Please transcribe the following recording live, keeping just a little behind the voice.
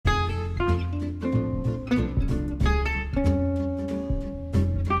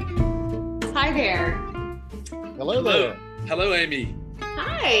Hi there. Hello there. Hello, Amy.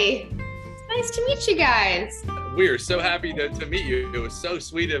 Hi. It's nice to meet you guys. We are so happy to meet you. It was so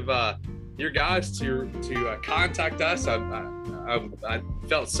sweet of your guys to contact us. I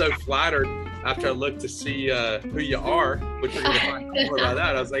felt so flattered after I looked to see who you are, which we're going to find out more about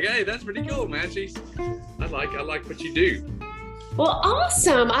that. I was like, hey, that's pretty cool, man. I like what you do. Well,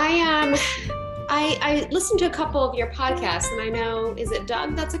 awesome. I listened to a couple of your podcasts, and I know, is it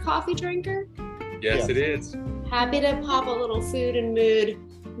Doug that's a coffee drinker? Yes, it is. Happy to pop a little food and mood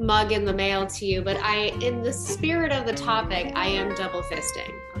mug in the mail to you, but in the spirit of the topic, I am double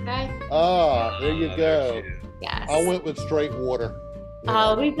fisting, okay? There you go. Yes. I went with straight water.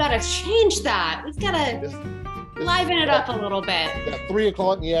 Oh, we've got to change that. We've got to liven it up a little bit. At 3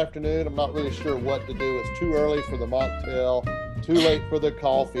 o'clock in the afternoon, I'm not really sure what to do. It's too early for the mocktail, too late for the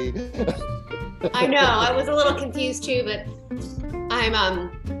coffee. I know, I was a little confused too, but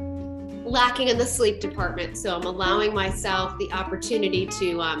I'm lacking in the sleep department, so I'm allowing myself the opportunity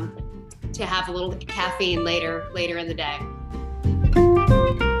to have a little caffeine later in the day.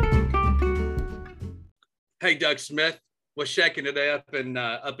 Hey, Doug Smith, what's shaking today up in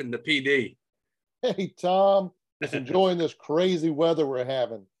the PD? Hey, Tom, just enjoying this crazy weather we're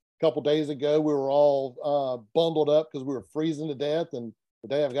having. A couple days ago, we were all bundled up because we were freezing to death, and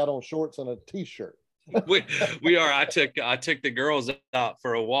today I've got on shorts and a t-shirt. we are. I took the girls out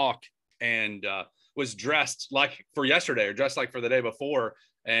for a walk and was dressed like for yesterday or dressed like for the day before.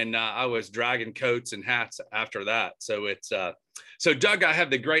 And I was dragging coats and hats after that. So so Doug, I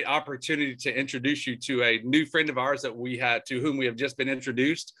have the great opportunity to introduce you to a new friend of ours to whom we have just been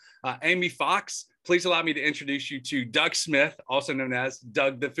introduced. Amy Fox, please allow me to introduce you to Doug Smith, also known as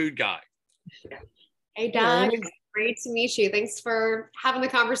Doug the Food Guy. Hey, Doug, it's great to meet you. Thanks for having the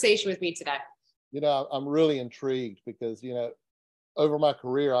conversation with me today. I'm really intrigued because, over my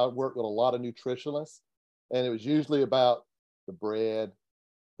career, I worked with a lot of nutritionists, and it was usually about the bread,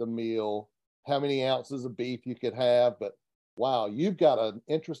 the meal, how many ounces of beef you could have. But wow, you've got an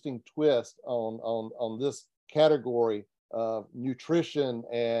interesting twist on this category of nutrition.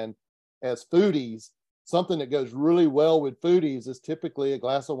 And as foodies, something that goes really well with foodies is typically a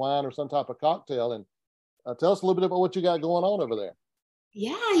glass of wine or some type of cocktail. And tell us a little bit about what you got going on over there.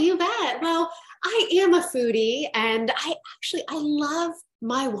 Yeah, you bet. Well, I am a foodie, and I love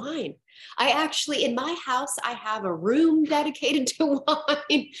my wine. In my house, I have a room dedicated to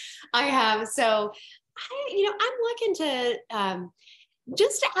wine. I'm looking to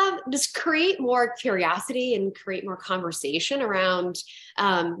just create more curiosity and create more conversation around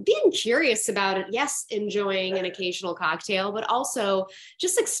being curious about it. Yes, enjoying an occasional cocktail, but also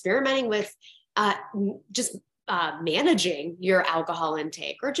just experimenting with managing your alcohol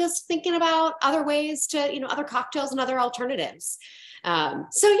intake, or just thinking about other ways to, other cocktails and other alternatives. I'm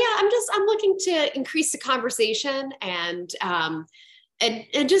looking to increase the conversation and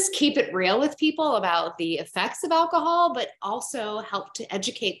just keep it real with people about the effects of alcohol, but also help to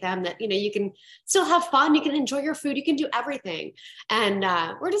educate them that, you can still have fun, you can enjoy your food, you can do everything. And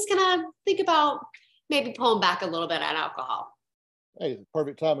we're just gonna think about maybe pulling back a little bit on alcohol. Hey, it's a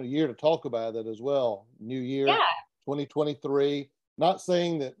perfect time of the year to talk about it as well. New year, 2023. Not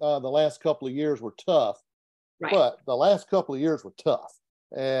saying that the last couple of years were tough, right, but the last couple of years were tough.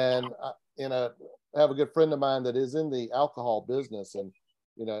 And I have a good friend of mine that is in the alcohol business, and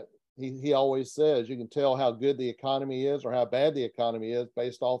he always says you can tell how good the economy is or how bad the economy is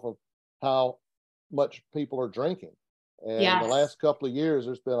based off of how much people are drinking. And the last couple of years,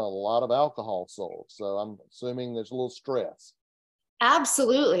 there's been a lot of alcohol sold. So I'm assuming there's a little stress.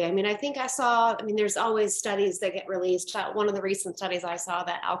 Absolutely. I think there's always studies that get released. One of the recent studies I saw,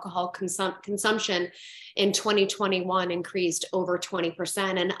 that alcohol consumption in 2021 increased over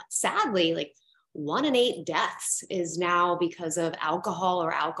 20%. And sadly, 1 in 8 deaths is now because of alcohol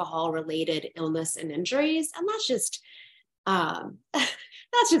or alcohol-related illness and injuries. And that's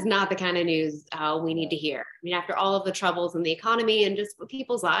just not the kind of news we need to hear. After all of the troubles in the economy and just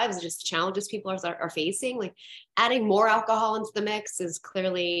people's lives, just challenges people are facing, adding more alcohol into the mix is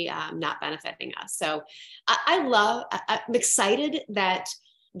clearly not benefiting us. So I'm excited that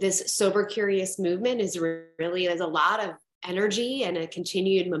this sober curious movement there's a lot of energy and a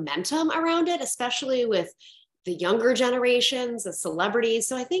continued momentum around it, especially with the younger generations, the celebrities.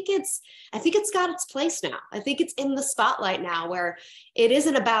 So I think it's got its place now. I think it's in the spotlight now, where it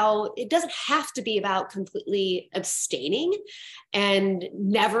doesn't have to be about completely abstaining and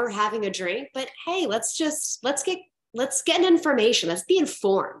never having a drink, but hey, let's get an information. Let's be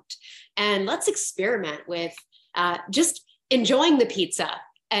informed, and let's experiment with just enjoying the pizza,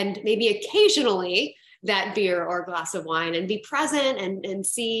 and maybe occasionally that beer or glass of wine and be present and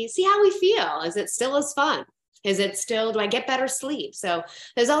see how we feel. Is it still as fun? Is it still, do I get better sleep? So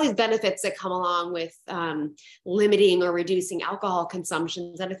there's all these benefits that come along with limiting or reducing alcohol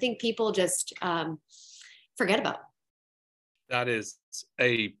consumptions that I think people just forget about. That is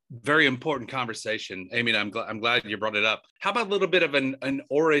a very important conversation, Amy. And I'm glad you brought it up. How about a little bit of an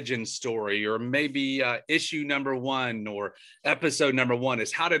origin story, or maybe issue number one or episode number one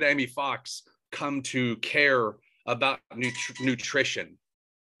is, how did Amy Fox come to care about nutrition?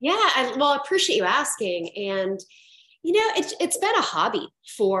 Yeah, I appreciate you asking. And, it's been a hobby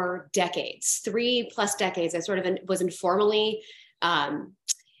for decades, 3+ decades. I sort of was informally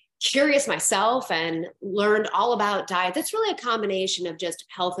curious myself and learned all about diet. It's really a combination of just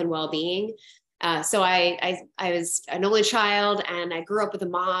health and well-being. So I was an only child, and I grew up with a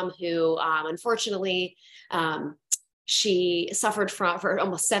mom who, unfortunately, she suffered for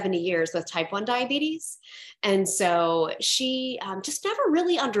almost 70 years with type 1 diabetes. And so she just never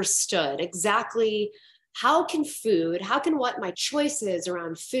really understood exactly how can what my choices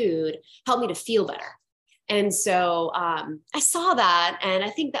around food help me to feel better. And so I saw that, and I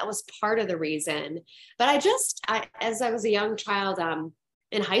think that was part of the reason. But as I was a young child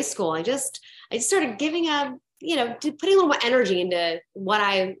in high school, I just started giving putting a little more energy into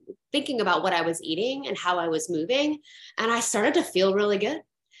thinking about what I was eating and how I was moving. And I started to feel really good.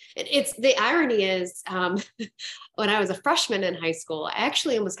 It's the irony is when I was a freshman in high school, I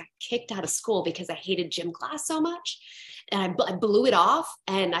actually almost got kicked out of school because I hated gym class so much. And I blew it off.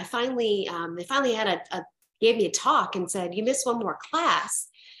 And I finally, they finally gave me a talk and said, you missed one more class,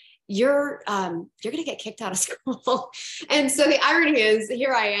 you're going to get kicked out of school. And so the irony is,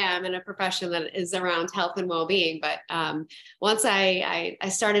 here I am in a profession that is around health and well-being. But once I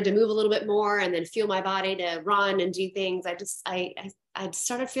started to move a little bit more and then feel my body to run and do things, I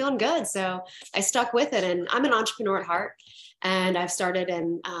started feeling good. So I stuck with it, and I'm an entrepreneur at heart, and I've started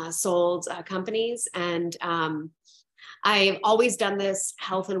and sold companies, and I've always done this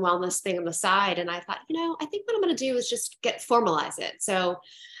health and wellness thing on the side. And I thought, I think what I'm going to do is just formalize it. So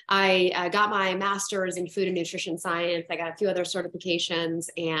I got my master's in food and nutrition science. I got a few other certifications,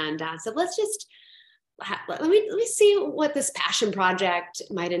 and said, let me see what this passion project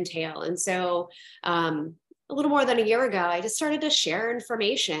might entail. And so a little more than a year ago, I just started to share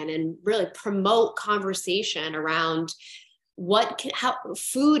information and really promote conversation around how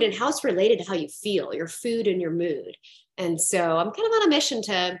food and how it's related to how you feel, your food and your mood. And so I'm kind of on a mission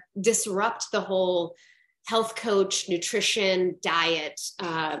to disrupt the whole health coach, nutrition, diet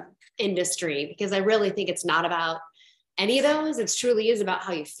industry, because I really think it's not about any of those. It truly is about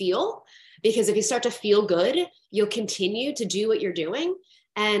how you feel, because if you start to feel good, you'll continue to do what you're doing.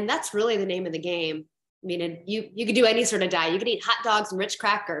 And that's really the name of the game. I mean, you could do any sort of diet. You could eat hot dogs and rich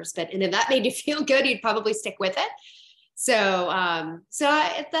crackers, and if that made you feel good, you'd probably stick with it. So, I'm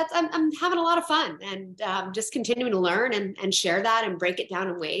having a lot of fun, and just continuing to learn and share that and break it down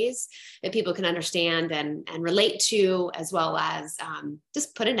in ways that people can understand and relate to, as well as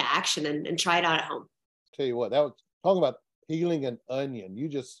just put into action and try it out at home. Tell you what, that was talking about peeling an onion.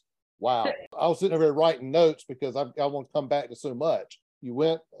 Wow. I was sitting there writing notes because I want to come back to so much. You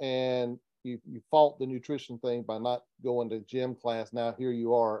went and you fought the nutrition thing by not going to gym class. Now here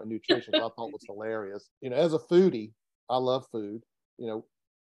you are, a nutritionist. I thought was hilarious. As a foodie, I love food.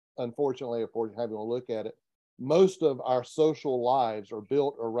 Unfortunately, if we're having a look at it, most of our social lives are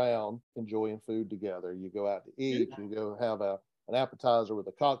built around enjoying food together. You go out to eat, you go have an appetizer with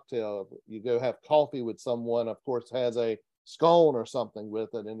a cocktail, you go have coffee with someone, of course, has a scone or something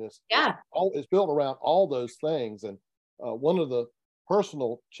with it. And it's built around all those things. And one of the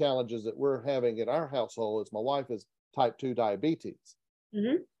personal challenges that we're having in our household is my wife is type 2 diabetes.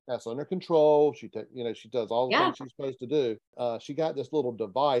 Mm-hmm. That's under control. She does all the things she's supposed to do. She got this little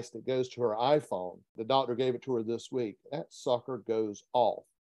device that goes to her iPhone. The doctor gave it to her this week. That sucker goes off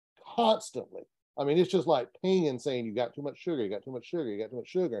constantly. I mean, it's just like pinging saying, you got too much sugar, you got too much sugar, you got too much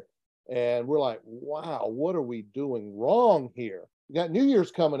sugar. And we're like, wow, what are we doing wrong here? We got New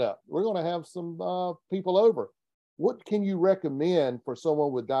Year's coming up. We're going to have some people over. What can you recommend for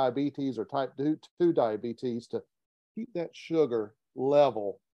someone with diabetes or type 2 diabetes to keep that sugar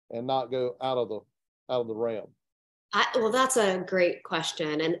level and not go out of the realm? Well, that's a great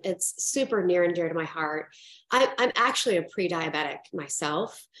question, and it's super near and dear to my heart. I'm actually a pre-diabetic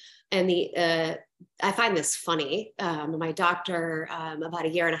myself, and I find this funny. My doctor about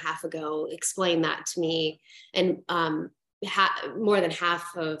 1.5 years ago explained that to me, and more than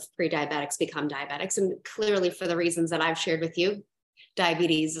half of pre-diabetics become diabetics, and clearly for the reasons that I've shared with you,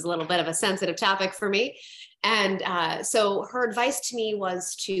 diabetes is a little bit of a sensitive topic for me. And so her advice to me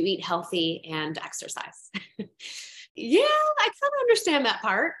was to eat healthy and exercise. Yeah, I kind of understand that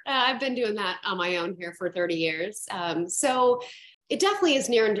part. I've been doing that on my own here for 30 years. So it definitely is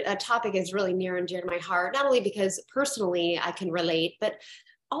a topic is really near and dear to my heart, not only because personally I can relate, but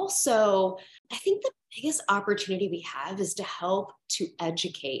also I think the biggest opportunity we have is to help to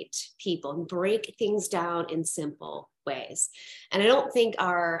educate people and break things down in simple ways. And I don't think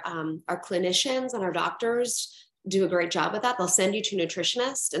our clinicians and our doctors do a great job with that. They'll send you to a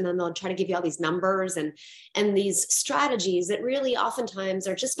nutritionist and then they'll try to give you all these numbers and these strategies that really oftentimes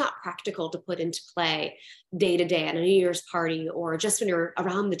are just not practical to put into play day to day at a New Year's party or just when you're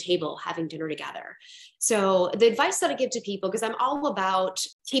around the table having dinner together. So the advice that I give to people, because I'm all about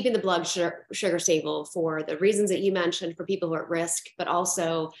keeping the blood sugar stable for the reasons that you mentioned for people who are at risk, but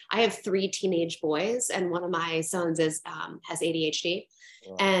also I have 3 teenage boys and one of my sons has ADHD.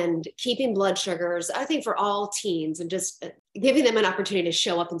 Wow. And keeping blood sugars, I think for all teens and just giving them an opportunity to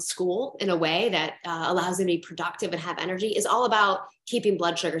show up in school in a way that allows them to be productive and have energy is all about keeping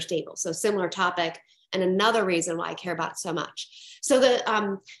blood sugar stable. So similar topic and another reason why I care about it so much. So the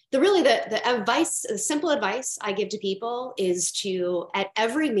advice, the simple advice I give to people is to, at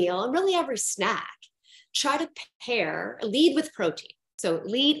every meal and really every snack, try to lead with protein. So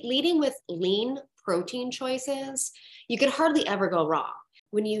leading with lean protein choices, you can hardly ever go wrong.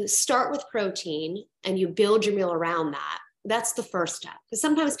 When you start with protein and you build your meal around that, that's the first step. Because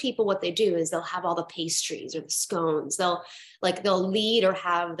sometimes people, what they do is they'll have all the pastries or the scones. They'll lead or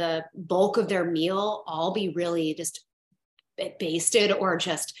have the bulk of their meal all be really just basted or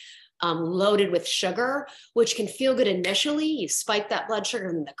just loaded with sugar, which can feel good initially. You spike that blood sugar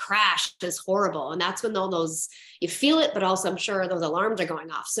and the crash is horrible. And that's when all those, you feel it, but also I'm sure those alarms are going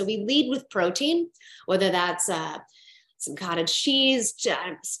off. So we lead with protein, whether that's some cottage cheese,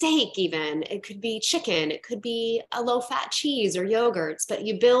 steak even. It could be chicken. It could be a low-fat cheese or yogurts. But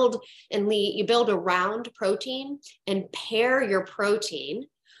you build around protein and pair your protein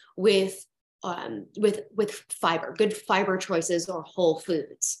with fiber, good fiber choices or whole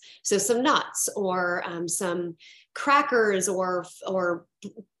foods. So some nuts or some crackers or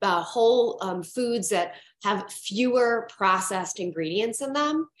whole foods that have fewer processed ingredients in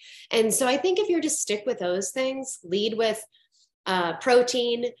them. And so I think if you're to stick with those things, lead with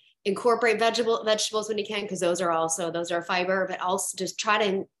protein, incorporate vegetables when you can, because those are fiber, but also just try to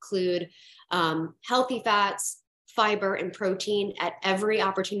include healthy fats, fiber, and protein at every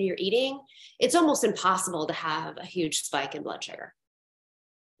opportunity you're eating. It's almost impossible to have a huge spike in blood sugar.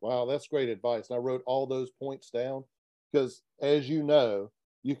 Wow, that's great advice. And I wrote all those points down because, as you know,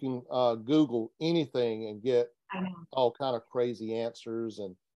 you can Google anything and get all kind of crazy answers,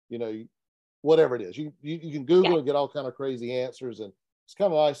 and whatever it is, you can Google and get all kind of crazy answers. And it's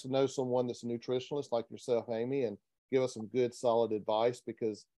kind of nice to know someone that's a nutritionist like yourself, Amy, and give us some good, solid advice,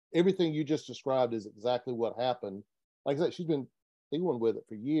 because everything you just described is exactly what happened. Like I said, she's been dealing with it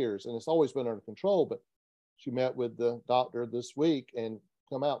for years, and it's always been under control. But she met with the doctor this week and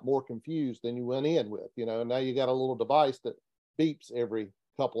come out more confused than you went in with. And now you got a little device that beeps every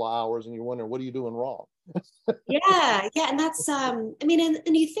couple of hours, and you're wondering, what are you doing wrong? Yeah, and that's and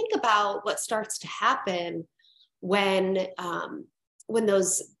you think about what starts to happen when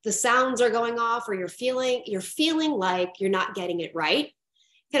the sounds are going off, or you're feeling like you're not getting it right.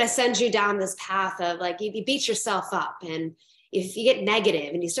 Kind of sends you down this path of like you beat yourself up, and if you get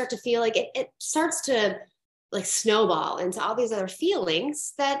negative and you start to feel like it starts to like snowball into all these other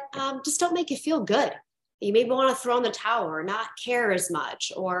feelings that just don't make you feel good. You maybe want to throw in the towel or not care as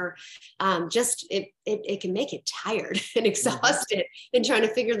much, or just it can make you tired and exhausted in trying to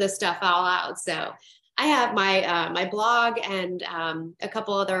figure this stuff all out. So I have my blog and a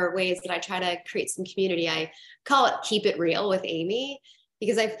couple other ways that I try to create some community. I call it Keep It Real with Amy,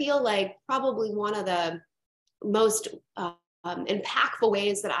 because I feel like probably one of the most impactful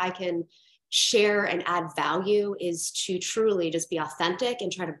ways that I can share and add value is to truly just be authentic and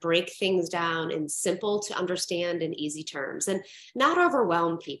try to break things down in simple to understand and easy terms and not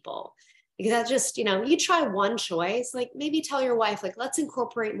overwhelm people. Because that's just, you try one choice, like maybe tell your wife, like, let's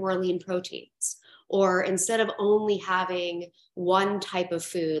incorporate more lean proteins. Or instead of only having one type of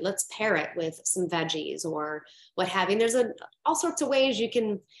food, let's pair it with some veggies or what have you. And there's all sorts of ways you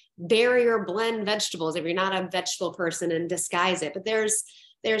can bury or blend vegetables if you're not a vegetable person and disguise it. But there's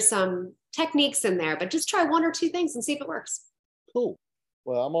some techniques in there, but just try one or two things and see if it works. Cool.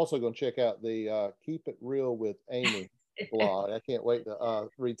 Well, I'm also going to check out the Keep It Real with Amy blog. I can't wait to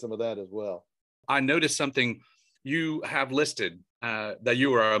read some of that as well. I noticed something you have listed, that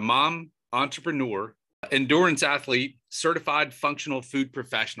you are a mom, entrepreneur, Endurance athlete, certified functional food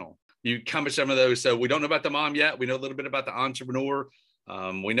professional. You come with some of those. So we don't know about the mom yet. We know a little bit about the entrepreneur.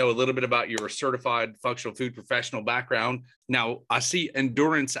 We know a little bit about your certified functional food professional background. Now I see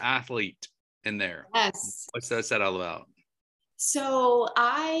endurance athlete in there. Yes. What's that all about? So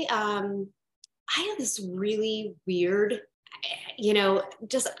I have this really weird,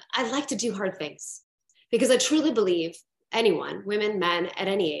 I like to do hard things because I truly believe anyone, women, men, at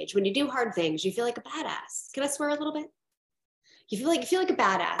any age, when you do hard things, you feel like a badass. Can I swear a little bit? You feel like a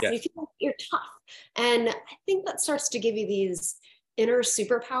badass. Yeah. And you feel like you're tough. And I think that starts to give you these inner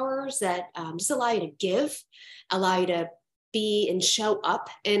superpowers that just allow you to give, allow you to be and show up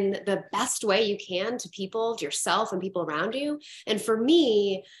in the best way you can to people, to yourself and people around you. And for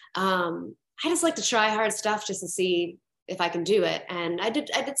me, I just like to try hard stuff just to see if I can do it. And I did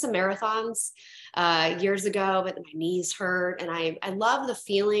some marathons years ago, but my knees hurt. And I love the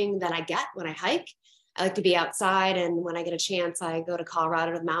feeling that I get when I hike. I like to be outside. And when I get a chance, I go to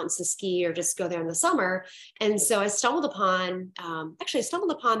Colorado to the mountains to ski or just go there in the summer. And so I stumbled upon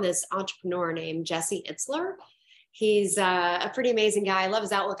this entrepreneur named Jesse Itzler. He's a pretty amazing guy. I love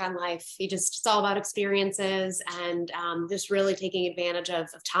his outlook on life. It's all about experiences and just really taking advantage of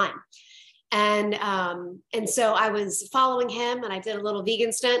time. And so I was following him and I did a little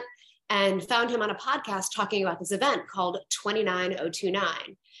vegan stint and found him on a podcast talking about this event called 29029.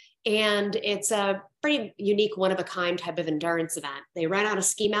 And it's a pretty unique, one-of-a-kind type of endurance event. They run out a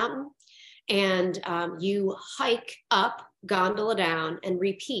ski mountain and you hike up, gondola down, and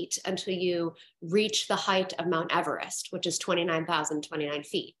repeat until you reach the height of Mount Everest, which is 29,029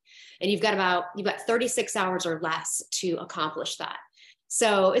 feet. And you've got 36 hours or less to accomplish that.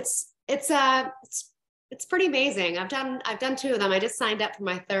 So it's pretty amazing. I've done two of them. I just signed up for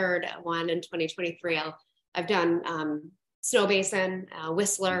my third one in 2023. I've done Snow Basin,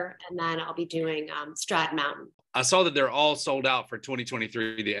 Whistler, and then I'll be doing Stratton Mountain. I saw that they're all sold out for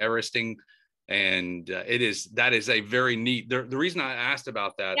 2023, the Everesting, and that is a very neat. The reason I asked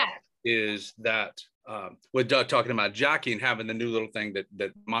about that is that with Doug talking about Jackie and having the new little thing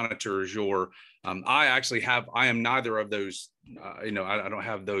that monitors your. I am neither of those. I don't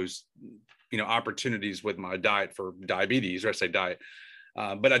have those opportunities with my diet for diabetes, or I say diet.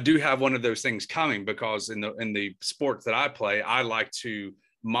 But I do have one of those things coming because in the sports that I play, I like to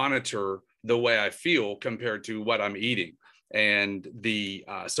monitor the way I feel compared to what I'm eating. And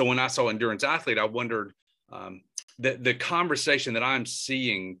so when I saw endurance athlete, I wondered the conversation that I'm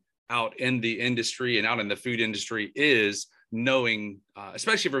seeing out in the industry and out in the food industry is knowing,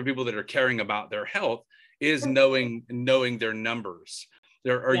 especially for people that are caring about their health, is knowing their numbers.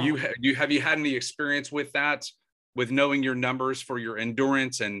 Have you had any experience with that? With knowing your numbers for your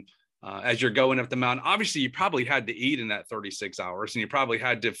endurance and as you're going up the mountain? Obviously you probably had to eat in that 36 hours and you probably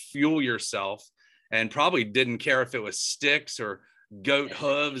had to fuel yourself and probably didn't care if it was sticks or goat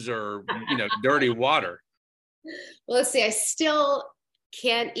hooves or, dirty water. Well, let's see, I still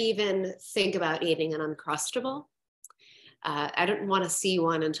can't even think about eating an Uncrustable. I don't want to see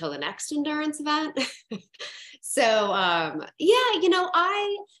one until the next endurance event. So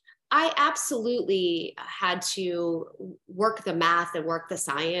I absolutely had to work the math and work the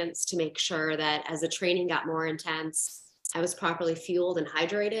science to make sure that as the training got more intense, I was properly fueled and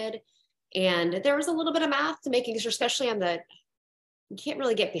hydrated. And there was a little bit of math to making sure, especially you can't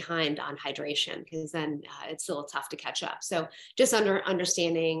really get behind on hydration because then it's a little tough to catch up. So just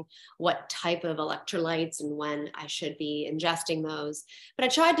understanding what type of electrolytes and when I should be ingesting those. But I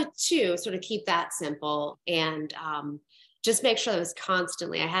tried to sort of keep that simple and just make sure that it was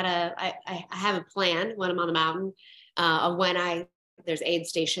constantly. I have a plan when I'm on the mountain of when there's aid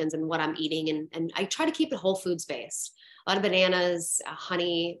stations and what I'm eating. And I try to keep it whole foods based. A lot of bananas,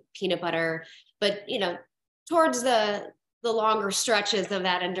 honey, peanut butter. But, towards the longer stretches of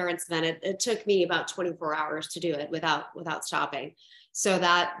that endurance event, it took me about 24 hours to do it without stopping. So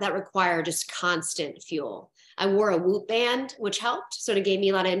that required just constant fuel. I wore a Whoop band, which helped, sort of gave me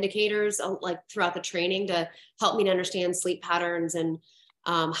a lot of indicators like throughout the training to help me to understand sleep patterns and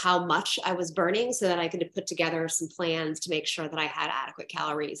how much I was burning so that I could put together some plans to make sure that I had adequate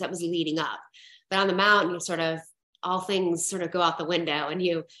calories. That was leading up. But on the mountain, all things sort of go out the window and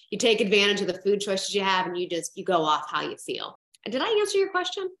you take advantage of the food choices you have and you go off how you feel. Did I answer your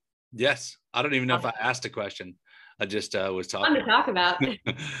question? Yes. I don't even know if I asked a question. I just was talking. Fun to talk about.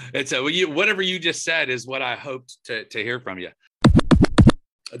 It's whatever you just said is what I hoped to hear from you.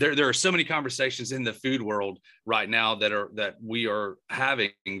 There are so many conversations in the food world right now that we are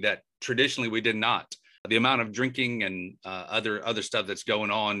having that traditionally we did not. The amount of drinking and other stuff that's going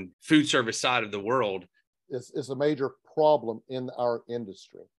on food service side of the world is a major problem in our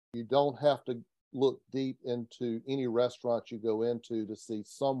industry. You don't have to look deep into any restaurant you go into to see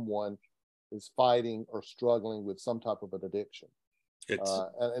someone is fighting or struggling with some type of an addiction.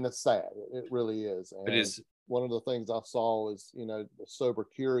 And it's sad. It really is. And it is. One of the things I saw is, the sober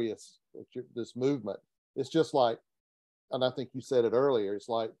curious, this movement. It's just like, and I think you said it earlier, it's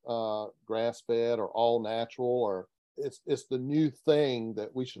like grass-fed or all natural, or it's the new thing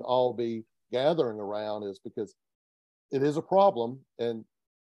that we should all be gathering around, is because it is a problem. And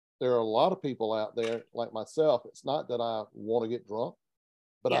there are a lot of people out there like myself. It's not that I want to get drunk,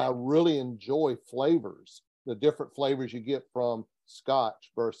 but I really enjoy flavors, the different flavors you get from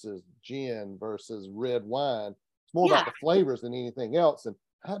Scotch versus gin versus red wine. It's more about the flavors than anything else. And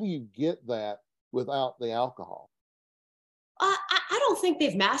how do you get that without the alcohol? I don't think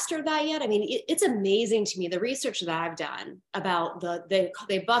they've mastered that yet. I mean, it's amazing to me, the research that I've done about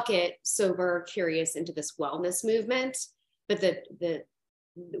they bucket sober curious into this wellness movement, but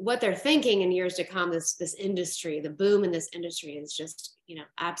what they're thinking in years to come, this industry, the boom in this industry is just,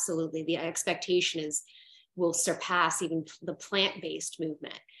 absolutely, the expectation is will surpass even the plant-based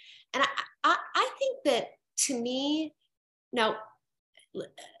movement. And I think that, to me, now,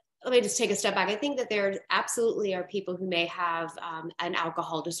 let me just take a step back. I think that there absolutely are people who may have an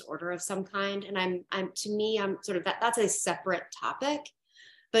alcohol disorder of some kind. And I'm sort of, that's a separate topic.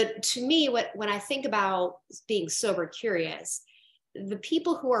 But to me, when I think about being sober curious, the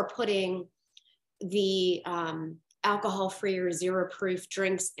people who are putting the alcohol-free or zero-proof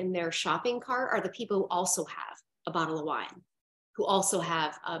drinks in their shopping cart are the people who also have a bottle of wine, who also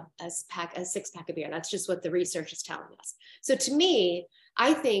have a six-pack of beer. That's just what the research is telling us. So to me,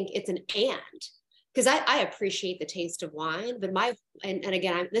 I think it's an and, because I appreciate the taste of wine, but and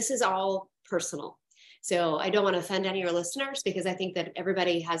again, this is all personal. So I don't want to offend any of your listeners, because I think that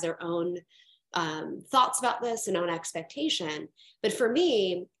everybody has their own thoughts about this and own expectation. But for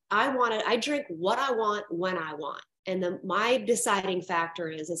me, I drink what I want when I want. And my deciding factor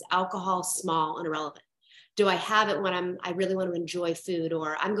is alcohol small and irrelevant? Do I have it when I really want to enjoy food,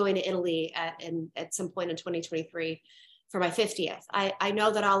 or I'm going to Italy at some point in 2023 for my 50th? I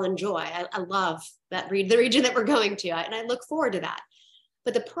know that I'll enjoy. I love the region that we're going to, and I look forward to that.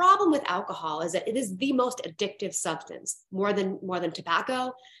 But the problem with alcohol is that it is the most addictive substance, more than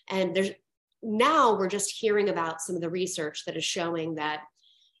tobacco. And now we're just hearing about some of the research that is showing that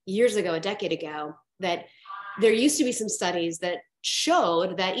years ago, a decade ago, that there used to be some studies that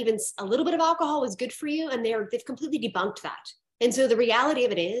showed that even a little bit of alcohol was good for you, and they've completely debunked that. And so the reality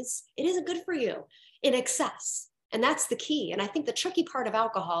of it isn't good for you in excess. And that's the key. And I think the tricky part of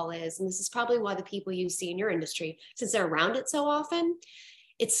alcohol is, and this is probably why the people you see in your industry, since they're around it so often,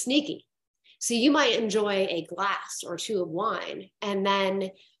 it's sneaky. So you might enjoy a glass or two of wine, and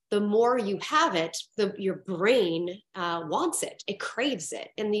then the more you have it, your brain wants it, it craves it.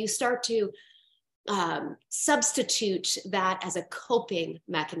 And you start to substitute that as a coping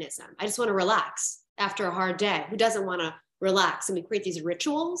mechanism. I just want to relax after a hard day. Who doesn't want to relax? And we create these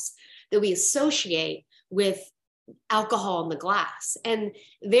rituals that we associate with alcohol in the glass. And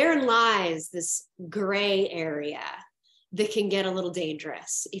therein lies this gray area that can get a little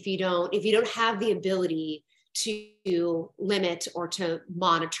dangerous if you don't have the ability to limit or to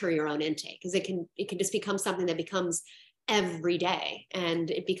monitor your own intake, because it can just become something that becomes every day,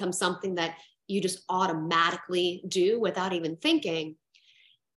 and it becomes something that you just automatically do without even thinking.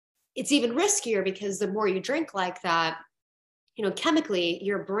 It's even riskier, because the more you drink like that, chemically,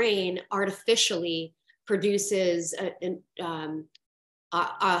 your brain artificially produces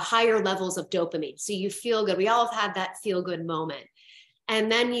higher levels of dopamine. So you feel good. We all have had that feel good moment. And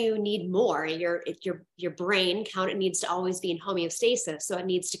then you need more. Your brain it needs to always be in homeostasis. So it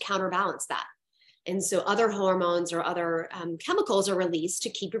needs to counterbalance that. And so other hormones or other chemicals are released to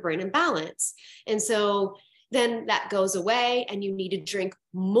keep your brain in balance. And so then that goes away, and you need to drink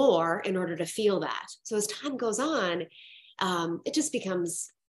more in order to feel that. So as time goes on, it just becomes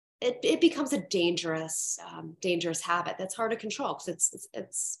a dangerous habit that's hard to control, because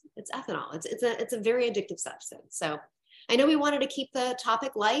it's ethanol. It's a very addictive substance. So I know we wanted to keep the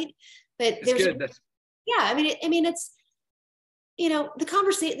topic light, but it's the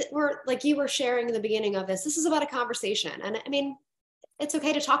conversation that like you were sharing in the beginning of this is about a conversation. And I mean, it's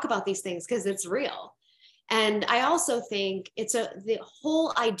okay to talk about these things because it's real. And I also think the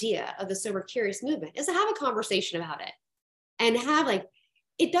whole idea of the sober curious movement is to have a conversation about it, and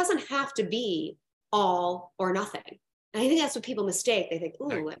it doesn't have to be all or nothing. And I think that's what people mistake. They think,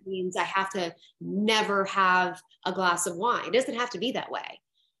 ooh, it means I have to never have a glass of wine. It doesn't have to be that way.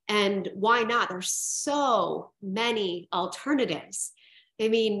 And why not? There's so many alternatives. I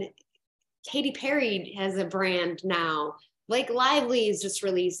mean, Katy Perry has a brand now Blake Lively is just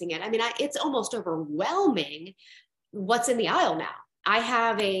releasing it. I mean, it's almost overwhelming what's in the aisle now. I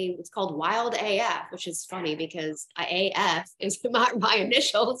have it's called Wild AF, which is funny because AF is my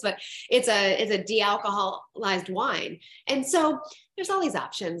initials, but it's a de-alcoholized wine. And so there's all these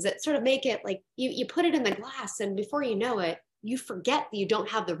options that sort of make it like you put it in the glass, and before you know it, you forget that you don't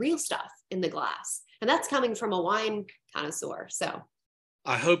have the real stuff in the glass. And that's coming from a wine connoisseur. So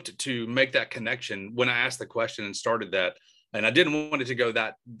I hoped to make that connection when I asked the question and started that. And I didn't want it to go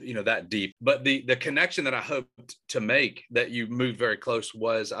that, that deep, but the connection that I hoped to make that you moved very close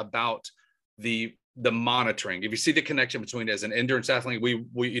was about the monitoring. If you see the connection between, as an endurance athlete, we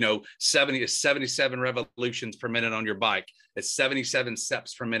 77 revolutions per minute on your bike. It's 77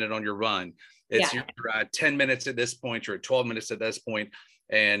 steps per minute on your run. It's you're at 10 minutes at this point, you're at 12 minutes at this point.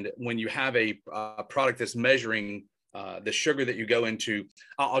 And when you have a product that's measuring the sugar that you go into,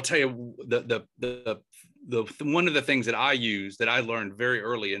 I'll tell you the one of the things that I use that I learned very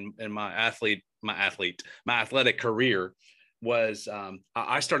early in my athletic career was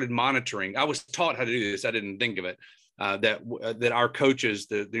I started monitoring. I was taught how to do this. I didn't think of it. That our coaches,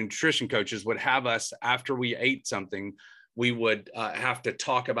 the nutrition coaches, would have us, after we ate something, we would have to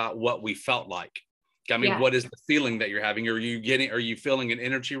talk about what we felt like. I mean, what is the feeling that you're having? Are you feeling an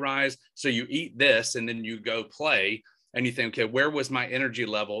energy rise? So you eat this and then you go play and you think, okay, where was my energy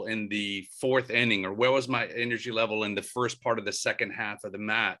level in the fourth inning? Or where was my energy level in the first part of the second half of the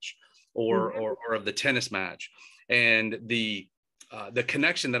match or of the tennis match? And the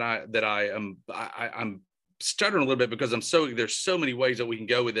connection that I'm stuttering a little bit because there's so many ways that we can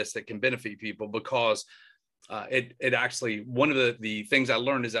go with this that can benefit people, because it actually, one of the things I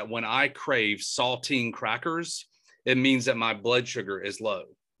learned is that when I crave saltine crackers, it means that my blood sugar is low.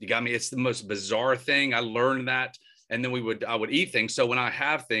 You got me? It's the most bizarre thing. I learned that. And then I would eat things. So when I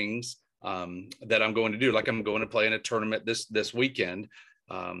have things that I'm going to do, like I'm going to play in a tournament this weekend,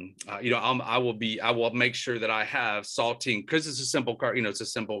 I will make sure that I have saltine, because it's a simple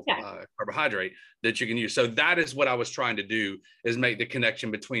carbohydrate that you can use. So that is what I was trying to do, is make the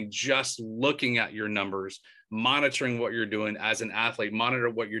connection between just looking at your numbers, monitoring what you're doing as an athlete, monitor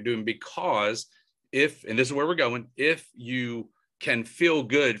what you're doing, because and this is where we're going, if you can feel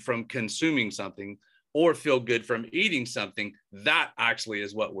good from consuming something or feel good from eating something, that actually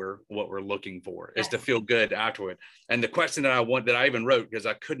is what we're looking for, is to feel good afterward. And the question that I even wrote, because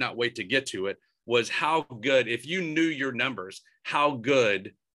I could not wait to get to it, was how good, if you knew your numbers, how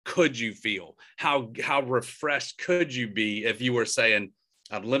good could you feel? How refreshed could you be if you were saying,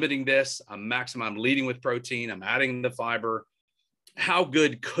 I'm limiting this, I'm leading with protein, I'm adding the fiber. How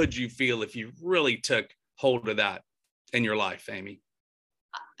good could you feel if you really took hold of that in your life, Amy?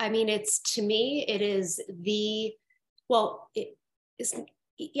 I mean, to me, it is you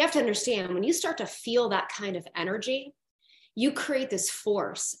have to understand, when you start to feel that kind of energy, you create this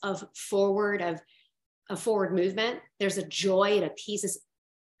force of forward movement. There's a joy and a peace, this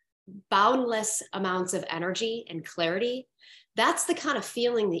boundless amounts of energy and clarity. That's the kind of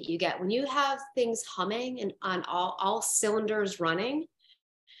feeling that you get when you have things humming and on all cylinders running.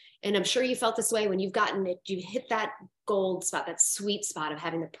 And I'm sure you felt this way when you hit that gold spot, that sweet spot of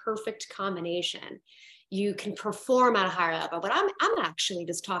having the perfect combination. You can perform at a higher level. But I'm actually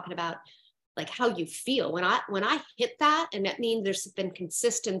just talking about like how you feel when I hit that, and that means there's been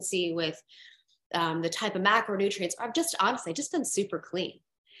consistency with the type of macronutrients. I've just honestly just been super clean,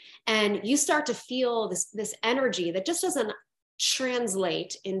 and you start to feel this energy that just doesn't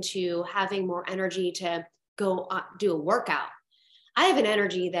translate into having more energy to go do a workout. I have an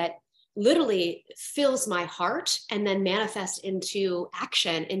energy that literally fills my heart and then manifests into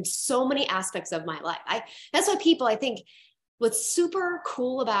action in so many aspects of my life. That's why people, I think, what's super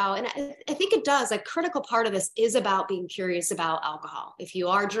cool about, and I think it does, a critical part of this is about being curious about alcohol. If you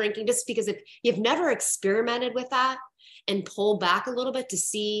are drinking, just because if you've never experimented with that and pull back a little bit to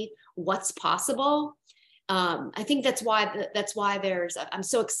see what's possible, I think that's why I'm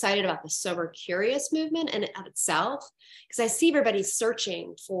so excited about the sober curious movement in and of itself, because I see everybody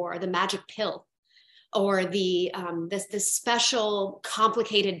searching for the magic pill or this special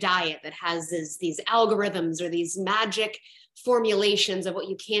complicated diet that has these algorithms or these magic formulations of what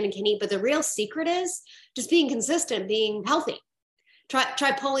you can and can eat. But the real secret is just being consistent, being healthy.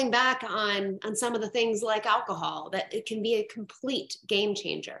 Try pulling back on some of the things like alcohol, that it can be a complete game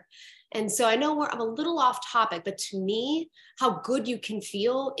changer. And so I know I'm a little off topic, but to me, how good you can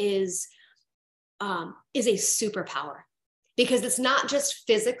feel is a superpower, because it's not just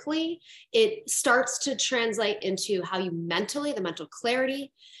physically, it starts to translate into how you mentally, the mental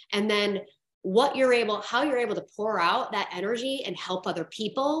clarity, and then how you're able to pour out that energy and help other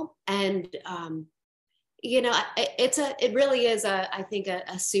people. And It really is I think a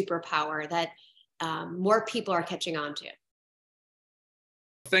superpower that more people are catching on to.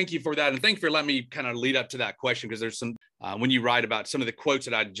 Thank you for that. And thank you for letting me kind of lead up to that question, because there's some, when you write about some of the quotes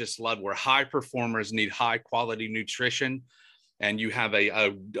that I just love, where high performers need high quality nutrition. And you have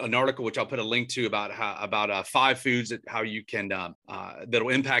an article, which I'll put a link to, about 5 foods that how you can, that'll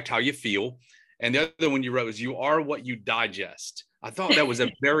impact how you feel. And the other one you wrote was, you are what you digest. I thought that was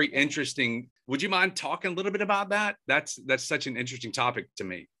a very interesting. Would you mind talking a little bit about that? That's such an interesting topic to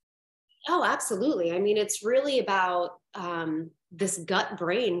me. Oh, absolutely. I mean, it's really about this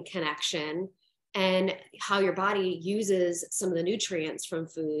gut-brain connection and how your body uses some of the nutrients from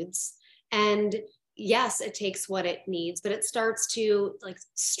foods. And yes, it takes what it needs, but it starts to like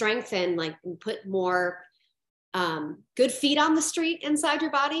strengthen, like put more good feet on the street inside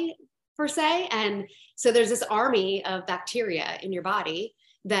your body, per se. And so there's this army of bacteria in your body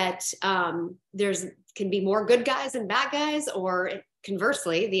that can be more good guys and bad guys, or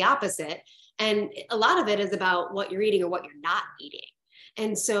conversely, the opposite. And a lot of it is about what you're eating or what you're not eating.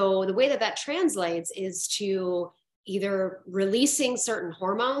 And so the way that translates is to either releasing certain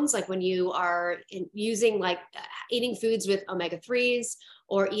hormones, like when you are using like eating foods with omega-3s,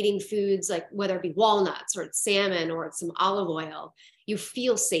 or eating foods like whether it be walnuts or it's salmon or it's some olive oil, you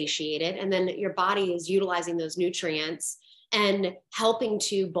feel satiated. And then your body is utilizing those nutrients and helping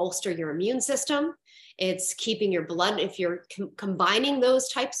to bolster your immune system. It's keeping your blood, if you're combining those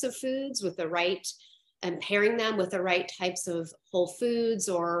types of foods with the right, and pairing them with the right types of whole foods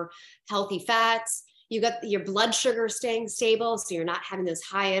or healthy fats, you got your blood sugar staying stable, so you're not having those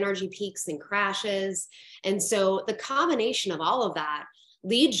high energy peaks and crashes. And so the combination of all of that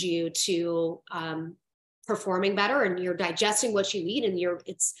leads you to performing better, and you're digesting what you eat, and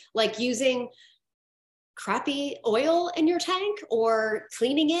it's like using crappy oil in your tank, or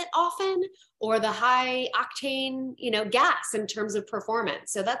cleaning it often, or the high octane, gas in terms of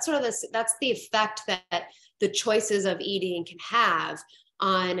performance. So that's that's the effect that the choices of eating can have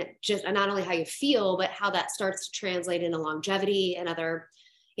on just not only how you feel, but how that starts to translate into longevity and other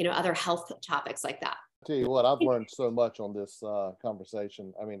health topics like that. I tell you what, I've learned so much on this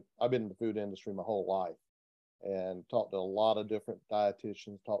conversation. I mean, I've been in the food industry my whole life, and talked to a lot of different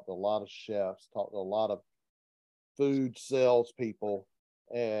dietitians, talked to a lot of chefs, talked to a lot of food sales people.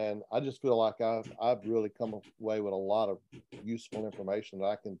 And I just feel like I've really come away with a lot of useful information that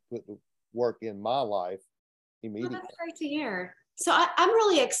I can put to work in my life immediately. Well, that's great to hear. So I'm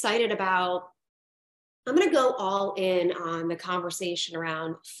really excited about, I'm going to go all in on the conversation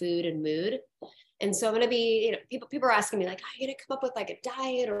around food and mood. And so I'm going to be, people are asking me like, are you going to come up with like a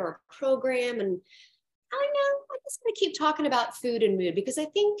diet or a program? And I know I'm just going to keep talking about food and mood, because I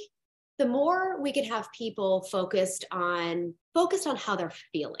think the more we can have people focused on how they're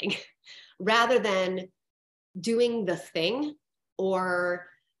feeling rather than doing the thing or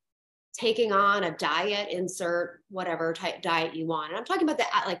taking on a diet, insert whatever type diet you want. And I'm talking about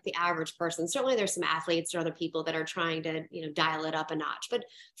the average person. Certainly there's some athletes or other people that are trying to, dial it up a notch. But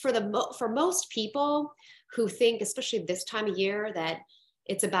for most people who think, especially this time of year, that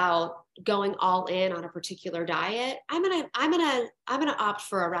it's about going all in on a particular diet, I'm gonna opt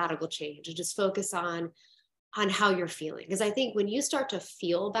for a radical change and just focus on how you're feeling. Because I think when you start to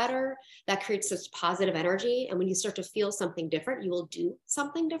feel better, that creates this positive energy. And when you start to feel something different, you will do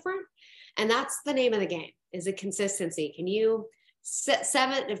something different. And that's the name of the game, is a consistency. Can you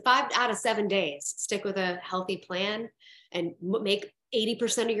 5 out of 7 days stick with a healthy plan and make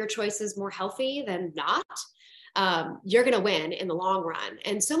 80% of your choices more healthy than not? You're going to win in the long run.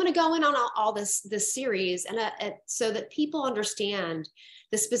 And so I'm going to go in on all this series, and so that people understand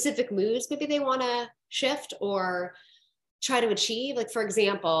the specific moods maybe they want to shift or try to achieve. Like, for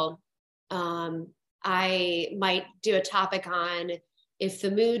example, I might do a topic on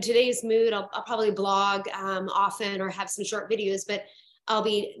today's mood, I'll probably blog often or have some short videos, but I'll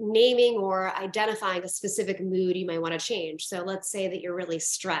be naming or identifying a specific mood you might want to change. So let's say that you're really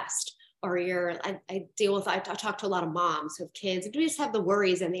stressed, or I talk to a lot of moms who have kids and just have the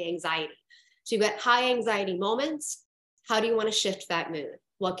worries and the anxiety. So you've got high anxiety moments. How do you want to shift that mood?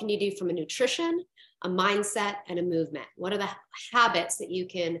 What can you do from a nutrition, a mindset, and a movement? What are the habits that you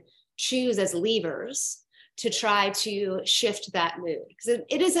can choose as levers to try to shift that mood? Because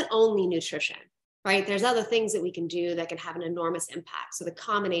it isn't only nutrition, right? There's other things that we can do that can have an enormous impact. So the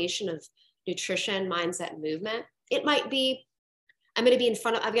combination of nutrition, mindset, and movement, it might be, I'm going to be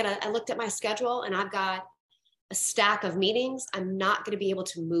I looked at my schedule and I've got a stack of meetings. I'm not going to be able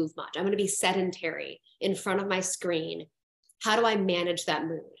to move much. I'm going to be sedentary in front of my screen. How do I manage that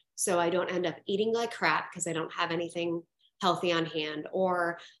mood so I don't end up eating like crap because I don't have anything healthy on hand,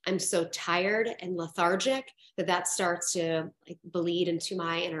 or I'm so tired and lethargic that starts to like bleed into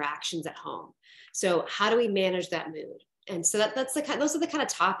my interactions at home. So how do we manage that mood? And so those are the kind of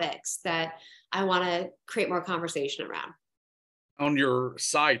topics that I want to create more conversation around. On your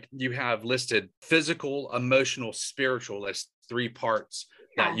site, you have listed physical, emotional, spiritual as 3 parts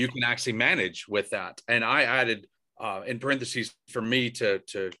that you can actually manage with that. And I added in parentheses for me to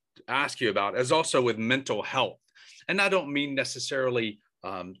ask you about is also with mental health. And I don't mean necessarily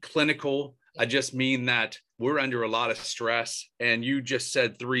clinical. I just mean that we're under a lot of stress. And you just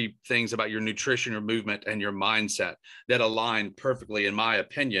said 3 things about your nutrition, your movement, and your mindset that align perfectly, in my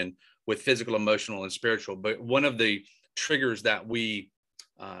opinion, with physical, emotional, and spiritual. But one of the triggers that we,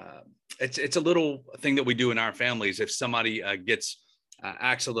 it's a little thing that we do in our families. If somebody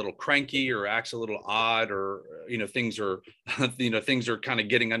acts a little cranky or acts a little odd, or, things are, things are kind of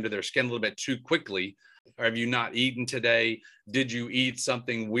getting under their skin a little bit too quickly. Have you not eaten today? Did you eat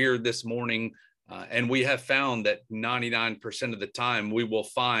something weird this morning? And we have found that 99% of the time, we will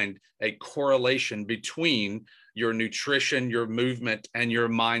find a correlation between your nutrition, your movement, and your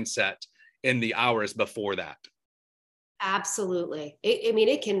mindset in the hours before that. Absolutely.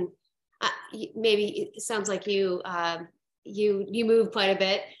 It can, maybe it sounds like you move quite a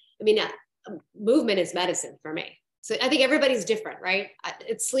bit. Movement is medicine for me. So I think everybody's different, right?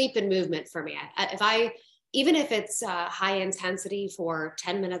 It's sleep and movement for me. Even if it's high intensity for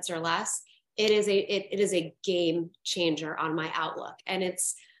 10 minutes or less, it is a game changer on my outlook. And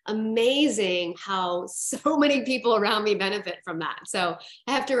it's amazing how so many people around me benefit from that. So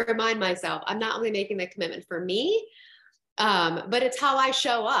I have to remind myself, I'm not only making the commitment for me, but it's how I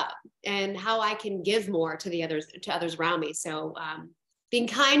show up and how I can give more to others around me. So being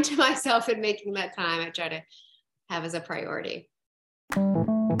kind to myself and making that time, I try to have as a priority.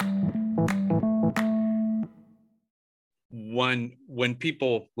 When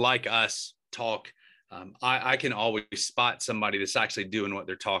people like us talk, I can always spot somebody that's actually doing what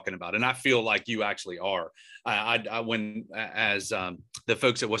they're talking about, and I feel like you actually are. When the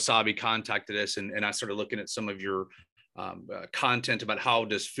folks at Wasabi contacted us, and I started looking at some of your content about how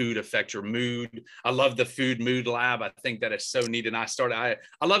does food affect your mood. I love the food mood lab. I think that is so neat. And I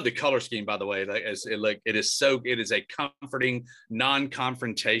love the color scheme, by the way. It is a comforting,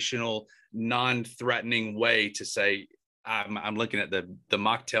 non-confrontational, non-threatening way to say, I'm looking at the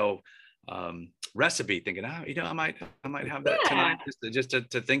mocktail recipe thinking, I might have that tonight, just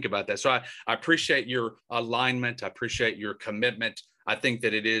to think about that. So I appreciate your alignment. I appreciate your commitment. I think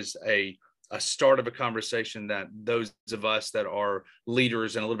that it is a start of a conversation that those of us that are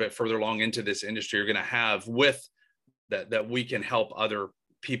leaders and a little bit further along into this industry are going to have with that we can help other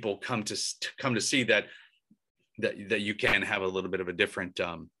people come to see that you can have a little bit of a different,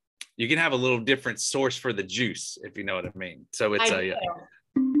 you can have a little different source for the juice, if you know what I mean. So it's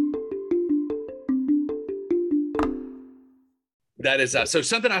that is, so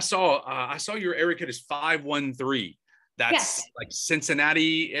something I saw your area code is 513. That's like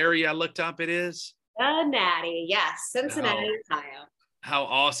Cincinnati area. I looked up. It is Cincinnati. Yes. Cincinnati, Ohio. How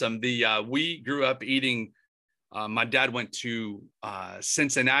awesome. We grew up eating, my dad went to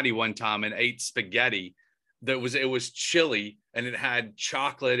Cincinnati one time and ate spaghetti. It was chili and it had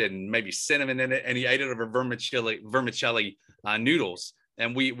chocolate and maybe cinnamon in it. And he ate it over vermicelli noodles.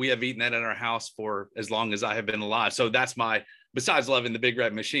 And we have eaten that in our house for as long as I have been alive. So that's besides loving the Big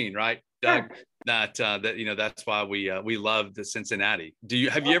Red Machine, right, Doug? Sure. That's why we love the Cincinnati.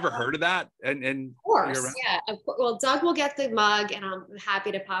 Have you ever heard of that? And of course, yeah. Well, Doug will get the mug, and I'm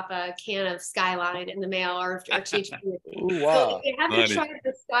happy to pop a can of Skyline in the mail or teach you. Wow. So if you have to try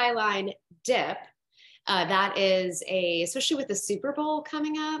the Skyline dip, that is especially with the Super Bowl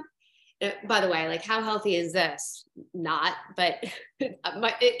coming up. By the way, like, how healthy is this? Not, but it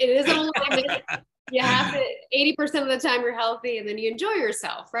is an alignment. You have to, 80% of the time you're healthy and then you enjoy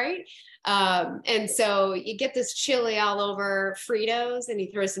yourself, right? And so you get this chili all over Fritos and you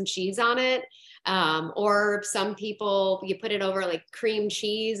throw some cheese on it. Or some people, you put it over like cream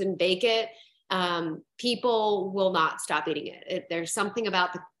cheese and bake it. People will not stop eating it. There's something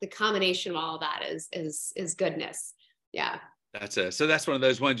about the combination of all of that is goodness. Yeah. So that's one of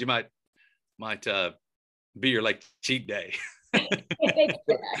those ones you might be your like cheat day.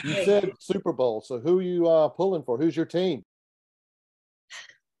 You said Super Bowl, so who are you pulling for? Who's your team?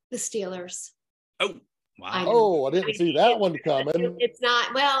 The Steelers. Oh, wow. I didn't see that one coming. It's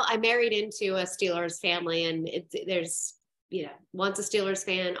not, well, I married into a Steelers family, and there's once a Steelers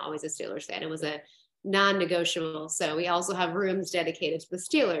fan, always a Steelers fan. It was a non-negotiable. So we also have rooms dedicated to the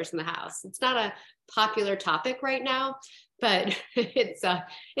Steelers in the house. It's not a popular topic right now, but it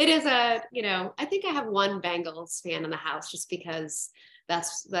is a, you know, I think I have one Bengals fan in the house just because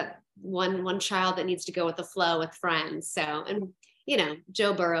that's that one child that needs to go with the flow with friends. So, and you know,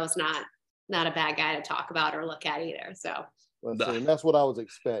 Joe Burrow's not a bad guy to talk about or look at either. So let's see, and that's what I was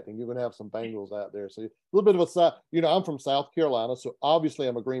expecting. You're going to have some Bengals out there. So a little bit of a, you know, I'm from South Carolina, so obviously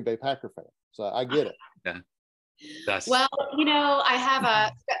I'm a Green Bay Packer fan. So I get it. Yeah. Well, you know, I have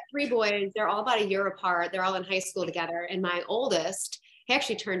got 3 boys. They're all about a year apart. They're all in high school together. And my oldest, he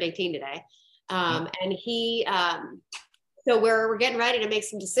actually turned 18 today. And he, so we're getting ready to make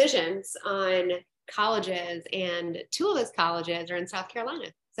some decisions on colleges, and 2 of his colleges are in South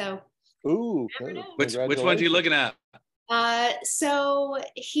Carolina. So, ooh, which ones are you looking at? So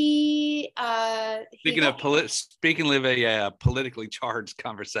he, speaking of a politically charged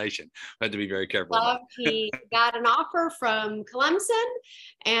conversation, I have to be very careful. He got an offer from Clemson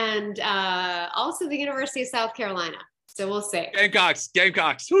and also the University of South Carolina. So we'll see.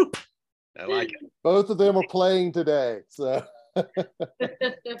 Gamecocks. Woo. I like it. Both of them are playing today. So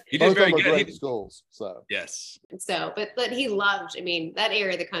he did very good. Great schools. So yes. So, but he loved. I mean, that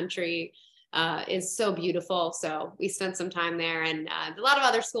area of the country is so beautiful. So we spent some time there, and a lot of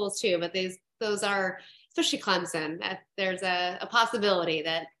other schools too. But those are, especially Clemson. There's a possibility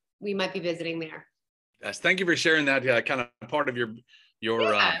that we might be visiting there. Yes, thank you for sharing that kind of part of your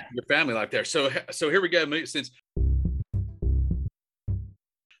family life there. So here we go. Since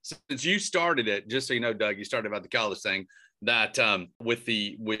you started it, just so you know, Doug, you started about the college thing, that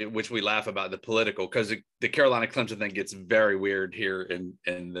which we laugh about, the political, because the Carolina Clemson thing gets very weird here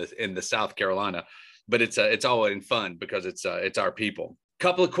in the South Carolina, but it's all in fun because it's our people.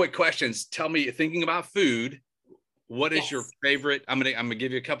 Couple of quick questions. Tell me, thinking about food, what is your favorite? I'm gonna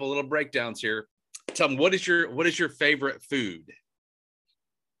give you a couple little breakdowns here. Tell me, what is your favorite food?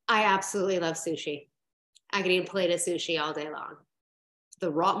 I absolutely love sushi. I could eat a plate of sushi all day long. The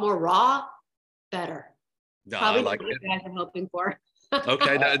more raw, better. No, probably I like what you guys are hoping for.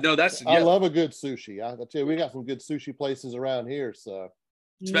 Okay, no, that's. I love a good sushi. I tell you, we got some good sushi places around here. So,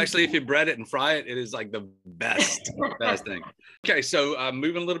 especially if you bread it and fry it, it is like the best thing. Okay, so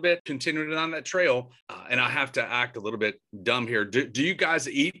moving a little bit, continuing on that trail, and I have to act a little bit dumb here. Do you guys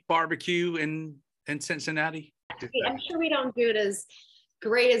eat barbecue in Cincinnati? I'm sure we don't do it as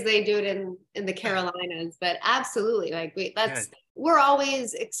great as they do it in the Carolinas, but absolutely, like we're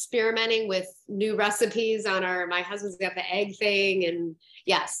always experimenting with new recipes on my husband's got the egg thing, and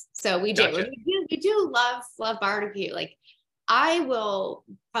yes, so we do. Gotcha. We do love barbecue. Like, I will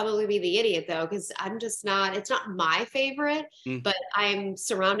probably be the idiot though, because it's not my favorite, but I'm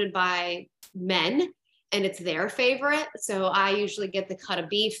surrounded by men and it's their favorite. So I usually get the cut of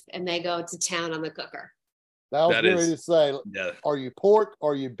beef and they go to town on the cooker. I was ready to say, are you pork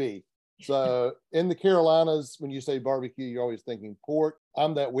or are you beef? So in the Carolinas, when you say barbecue, you're always thinking pork.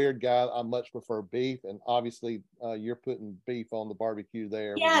 I'm that weird guy. I much prefer beef. And obviously you're putting beef on the barbecue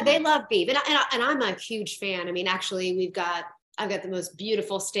there. Yeah, they love beef. And I'm a huge fan. I mean, actually, I've got the most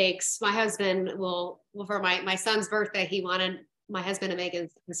beautiful steaks. My husband will for my son's birthday, he wanted my husband to make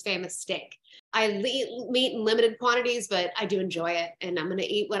his famous steak. I eat meat in limited quantities, but I do enjoy it. And I'm going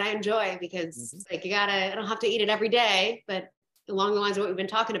to eat what I enjoy because it's like, I don't have to eat it every day, but along the lines of what we've been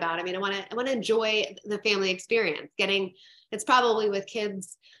talking about. I mean, I want to enjoy the family experience. It's probably with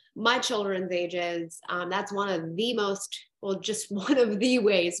kids, my children's ages. That's one of the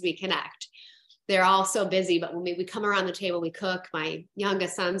ways we connect. They're all so busy, but when we come around the table, we cook. My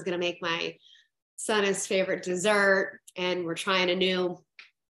youngest son's going to make my son his favorite dessert, and we're trying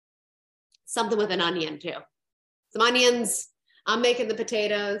something with an onion too. Some onions. I'm making the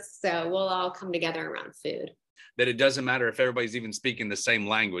potatoes, so we'll all come together around food. That it doesn't matter if everybody's even speaking the same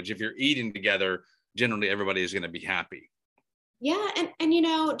language. If you're eating together, generally everybody is going to be happy. Yeah, and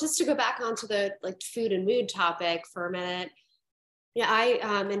just to go back onto the food and mood topic for a minute. Yeah,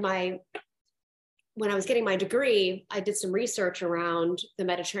 I when I was getting my degree, I did some research around the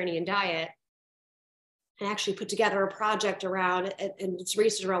Mediterranean diet and actually put together a project around it, and it's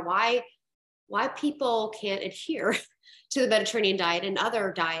research around why people can't adhere to the Mediterranean diet and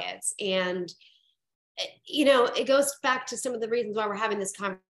other diets. And it goes back to some of the reasons why we're having this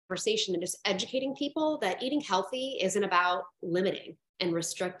conversation and just educating people that eating healthy isn't about limiting and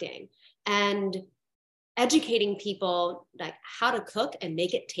restricting, and educating people like how to cook and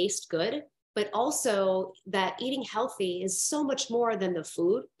make it taste good, but also that eating healthy is so much more than the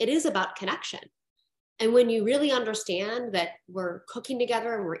food. It is about connection. And when you really understand that we're cooking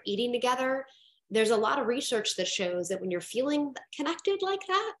together and we're eating together, there's a lot of research that shows that when you're feeling connected like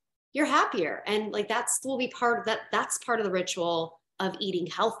that, you're happier. And like, will be part of that. That's part of the ritual of eating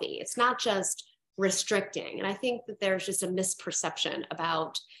healthy. It's not just restricting. And I think that there's just a misperception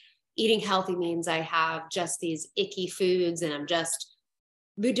about eating healthy means I have just these icky foods and I'm just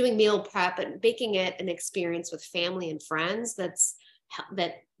doing meal prep, and making it an experience with family and friends that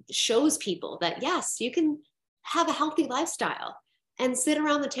shows people that yes, you can have a healthy lifestyle and sit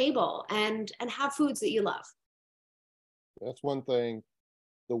around the table and have foods that you love. That's one thing.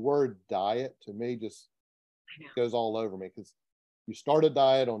 The word diet to me just goes all over me, because you start a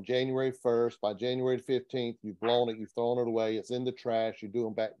diet on January 1st. By January 15th, you've blown it, you've thrown it away, it's in the trash, you're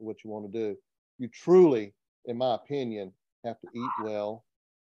doing back to what you want to do. You truly, in my opinion, have to eat well,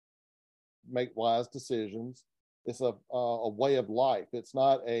 make wise decisions. It's a way of life. It's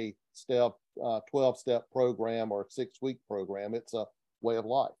not a 12-step program or a 6-week program. It's a way of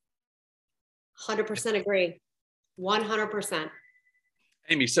life. 100% agree. 100%.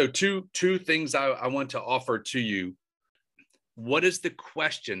 Amy, so two things I want to offer to you. What is the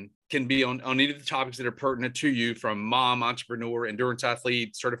question, can be on any of the topics that are pertinent to you, from mom, entrepreneur, endurance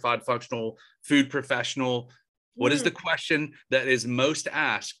athlete, certified functional food professional. What is the question that is most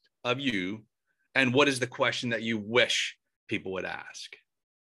asked of you? And what is the question that you wish people would ask?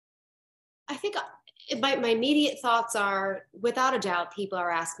 I think my immediate thoughts are, without a doubt, people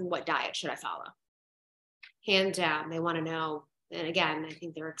are asking, what diet should I follow? Hands down, they want to know. And again, I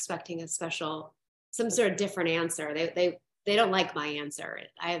think they're expecting some sort of different answer. They don't like my answer.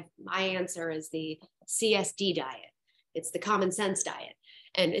 My answer is the CSD diet. It's the common sense diet.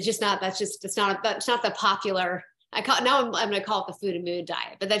 And it's just not, it's not the popular, I'm going to call it the food and mood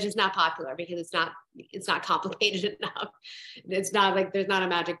diet, but that's just not popular because it's not complicated enough. It's not like, there's not a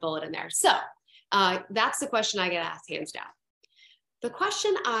magic bullet in there. So that's the question I get asked, hands down. The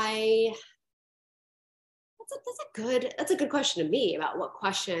question that's a good question to me, about what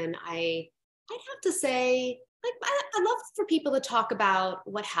question I'd have to say, like, I'd love for people to talk about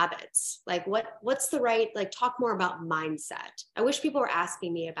what habits, like what's the right, like, talk more about mindset. I wish people were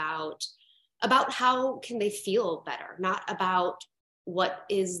asking me about how can they feel better, not about what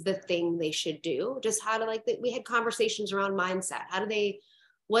is the thing they should do, just how to, like, we had conversations around mindset.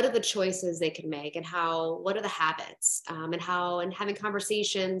 What are the choices they can make, and what are the habits, and having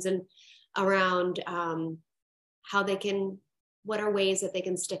conversations and around what are ways that they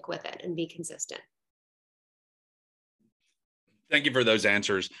can stick with it and be consistent. Thank you for those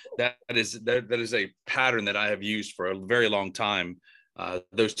answers. That is a pattern that I have used for a very long time.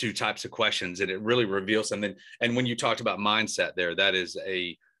 Those two types of questions, and it really reveals something. And when you talked about mindset there, that is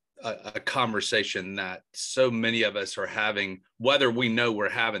a conversation that so many of us are having, whether we know we're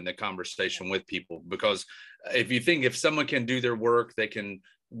having the conversation with people. Because if someone can do their work, they can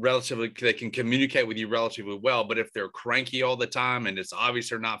communicate with you relatively well. But if they're cranky all the time and it's obvious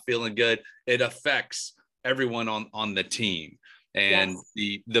they're not feeling good, it affects everyone on the team. And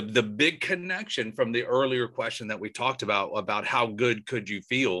yes, the big connection from the earlier question that we talked about how good could you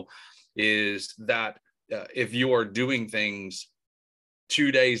feel, is that if you are doing things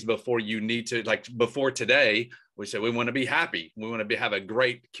 2 days before you need to, like before today, we said we want to be happy, we want to have a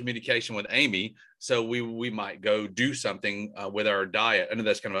great communication with Amy, so we might go do something with our diet. I know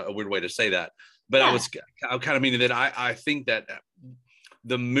that's kind of a weird way to say that, but yeah. I kind of meaning that I think that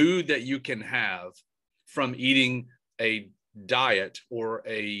the mood that you can have from eating a diet or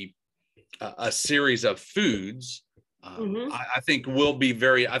a series of foods, I think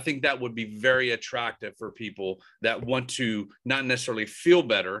that would be very attractive for people that want to not necessarily feel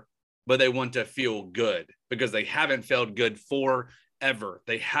better, but they want to feel good, because they haven't felt good forever.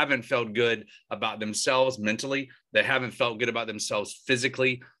 They haven't felt good about themselves mentally. They haven't felt good about themselves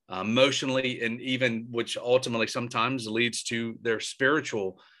physically, emotionally, and even, which ultimately sometimes leads to their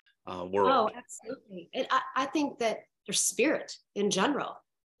spiritual world. Oh, absolutely. And I think that their spirit in general.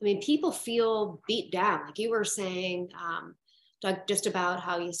 I mean, people feel beat down. Like you were saying, Doug, just about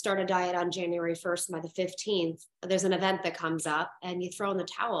how you start a diet on January 1st, and by the 15th, there's an event that comes up and you throw in the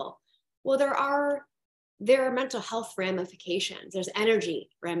towel. Well, there are mental health ramifications. There's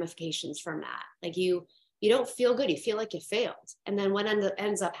energy ramifications from that. Like you don't feel good. You feel like you failed. And then what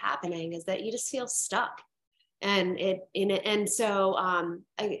ends up happening is that you just feel stuck. So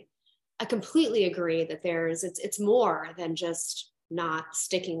I completely agree that it's more than just not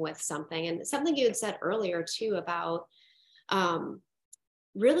sticking with something. And something you had said earlier too about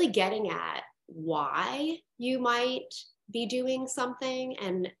really getting at why you might be doing something.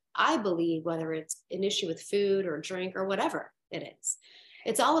 And I believe whether it's an issue with food or drink or whatever it is,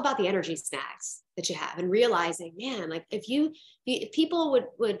 it's all about the energy snacks that you have, and realizing, man, like if people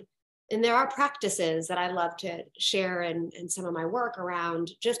would And there are practices that I love to share in some of my work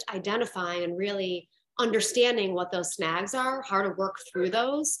around just identifying and really understanding what those snags are, how to work through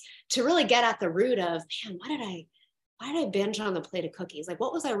those to really get at the root of, man, why did I binge on the plate of cookies? Like,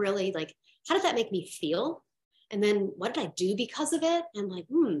 what was I really like? How did that make me feel? And then what did I do because of it? And like,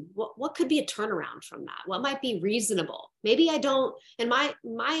 what could be a turnaround from that? What might be reasonable? Maybe I don't, and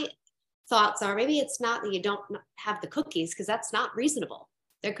my thoughts are, maybe it's not that you don't have the cookies, because that's not reasonable.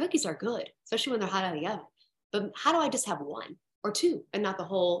 Their cookies are good, especially when they're hot out of the oven. But how do I just have one or two and not the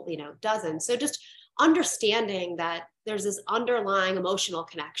whole, dozen? So just understanding that there's this underlying emotional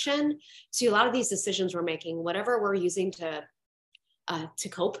connection to a lot of these decisions we're making, whatever we're using to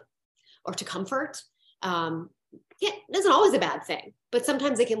cope or to comfort. It isn't always a bad thing, but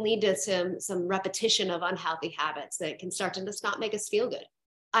sometimes it can lead to some repetition of unhealthy habits that can start to just not make us feel good.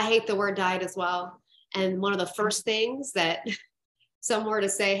 I hate the word diet as well. And one of the first things that some were to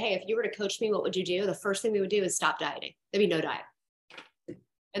say, hey, if you were to coach me, what would you do? The first thing we would do is stop dieting. There'd be no diet.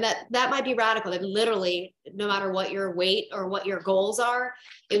 And that might be radical. That literally, no matter what your weight or what your goals are,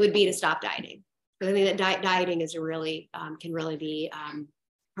 it would be to stop dieting. Because I think that dieting is really can really be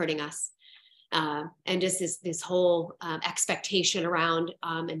hurting us. And just this whole expectation around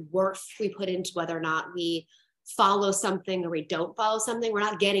and worth we put into whether or not we follow something or we don't follow something, we're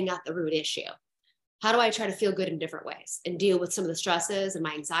not getting at the root issue. How do I try to feel good in different ways and deal with some of the stresses and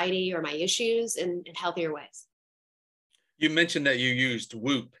my anxiety or my issues in healthier ways? You mentioned that you used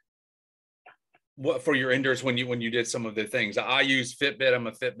Whoop. What for your enders when you did some of the things? I use Fitbit. I'm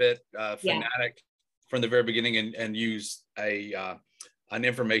a Fitbit fanatic from the very beginning, and use an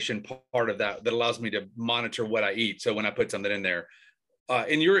information part of that allows me to monitor what I eat. So when I put something in there,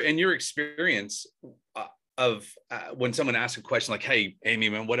 in your experience of when someone asks a question like, "Hey, Amy,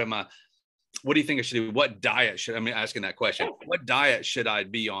 man, what do you think I should do? What diet should I'm asking that question? What diet should I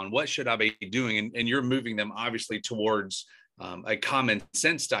be on? What should I be doing?" And you're moving them obviously towards a common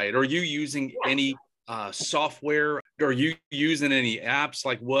sense diet. Are you using any software? Are you using any apps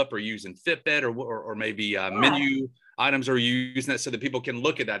like Whoop, or using Fitbit, or maybe menu items? Are you using that so that people can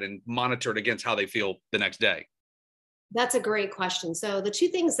look at that and monitor it against how they feel the next day? That's a great question. So the two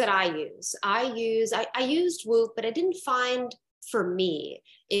things that I used Whoop, but I didn't find for me,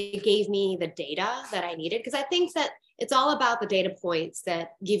 it gave me the data that I needed, because I think that it's all about the data points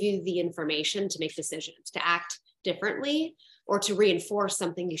that give you the information to make decisions, to act differently, or to reinforce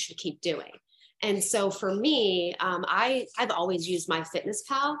something you should keep doing. And so for me, I've always used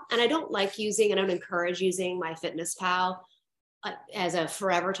MyFitnessPal, and I don't encourage using MyFitnessPal as a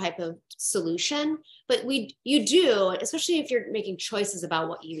forever type of solution, but you do, especially if you're making choices about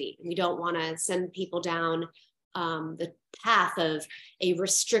what you eat. We don't want to send people down the path of a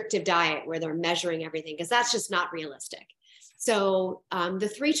restrictive diet where they're measuring everything, because that's just not realistic. So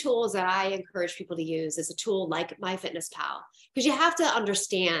the three tools that I encourage people to use is a tool like MyFitnessPal, because you have to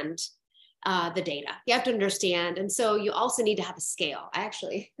understand the data. You have to understand, and so you also need to have a scale. I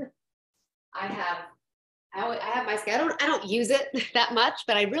have my scale. I don't use it that much,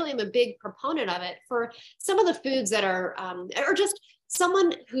 but I really am a big proponent of it for some of the foods that are, or just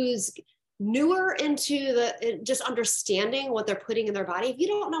someone who's newer into just understanding what they're putting in their body. If you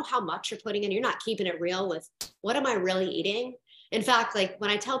don't know how much you're putting in, you're not keeping it real with what am I really eating? In fact, like when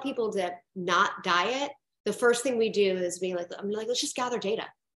I tell people to not diet, the first thing we do is let's just gather data.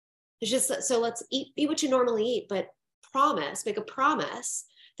 It's just, so let's eat what you normally eat, but make a promise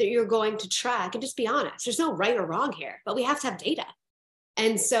that you're going to track and just be honest. There's no right or wrong here, but we have to have data.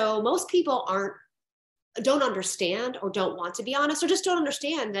 And so most people don't understand, or don't want to be honest, or just don't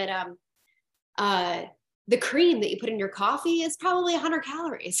understand that the cream that you put in your coffee is probably 100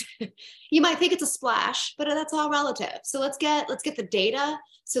 calories. You might think it's a splash, but that's all relative. So let's get the data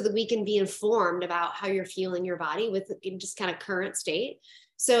so that we can be informed about how you're feeling your body with just kind of current state.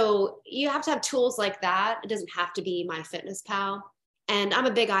 So you have to have tools like that. It doesn't have to be MyFitnessPal. And I'm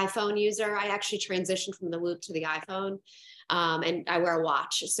a big iPhone user. I actually transitioned from the Whoop to the iPhone, and I wear a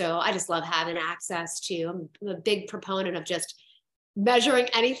watch. So I just love having access to, I'm a big proponent of just measuring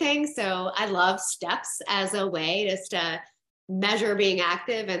anything. So I love steps as a way just to measure being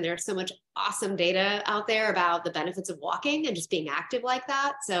active. And there's so much awesome data out there about the benefits of walking and just being active like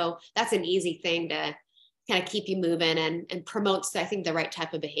that. So that's an easy thing to kind of keep you moving and promotes, I think, the right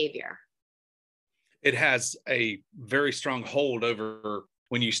type of behavior. It has a very strong hold over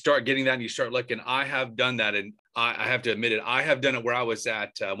when you start getting that and you start looking. I have done that, and I have to admit it. I have done it where I was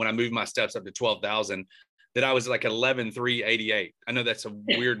at when I moved my steps up to 12,000, that I was like 11,388. I know that's a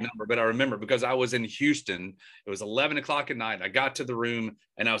weird number, but I remember because I was in Houston. It was 11 o'clock at night. I got to the room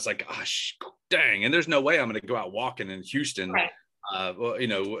and I was like, gosh, dang. And there's no way I'm going to go out walking in Houston. Right. well, you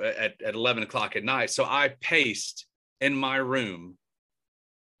know, at 11 o'clock at night. So I paced in my room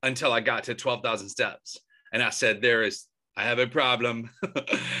until I got to 12,000 steps. And I said, I have a problem.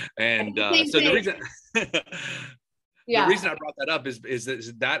 And so the reason, the reason I brought that up is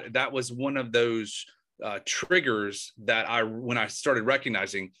that was one of those triggers that when I started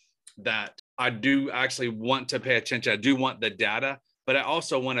recognizing that I do actually want to pay attention. I do want the data, but I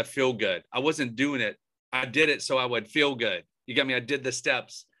also want to feel good. I wasn't doing it. I did it so I would feel good. You got me? I did the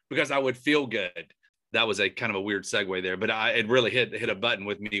steps because I would feel good. That was a kind of a weird segue there, but it really hit a button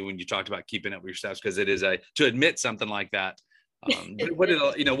with me when you talked about keeping up with your steps, because it is to admit something like that. But what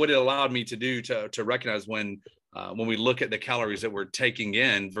it allowed me to do to recognize when we look at the calories that we're taking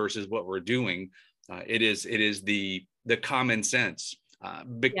in versus what we're doing, it is the common sense,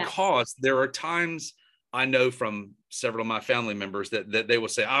 because there are times I know from several of my family members that they will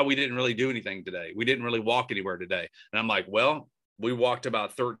say, we didn't really do anything today. We didn't really walk anywhere today. And I'm like, well, we walked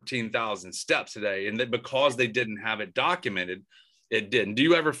about 13,000 steps today. And that because they didn't have it documented, it didn't. Do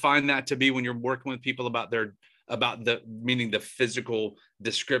you ever find that to be, when you're working with people about meaning the physical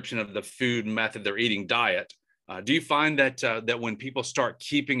description of the food method they're eating, diet, do you find that when people start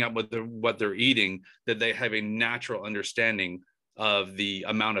keeping up with what they're eating, that they have a natural understanding of the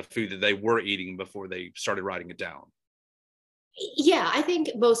amount of food that they were eating before they started writing it down? Yeah, I think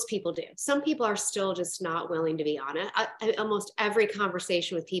most people do. Some people are still just not willing to be on it. Almost every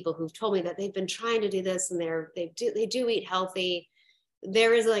conversation with people who've told me that they've been trying to do this and they do eat healthy,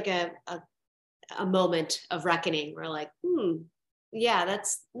 there is like a moment of reckoning where like, yeah,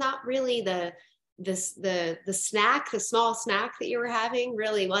 that's not really the snack, the small snack that you were having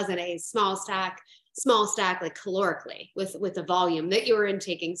really wasn't a small stack like calorically with the volume that you were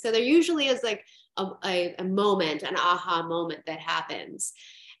intaking. So there usually is like a moment, an aha moment that happens.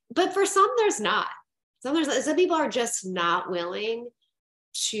 But for some, there's not. Some people are just not willing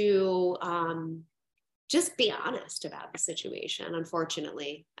to just be honest about the situation,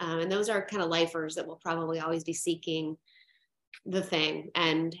 unfortunately. And those are kind of lifers that will probably always be seeking the thing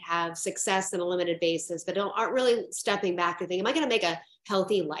and have success on a limited basis, but aren't really stepping back and thinking, am I going to make a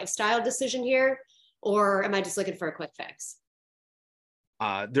healthy lifestyle decision here? Or am I just looking for a quick fix?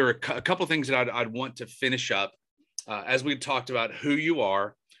 There are a couple of things that I'd want to finish up. As we talked about who you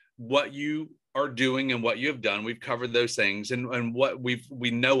are, what you are doing and what you have done, we've covered those things, and what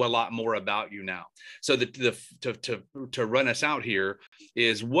we know a lot more about you now. So to run us out here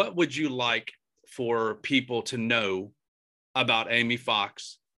is, what would you like for people to know about Amy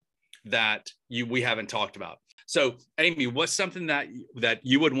Fox that we haven't talked about? So Amy, what's something that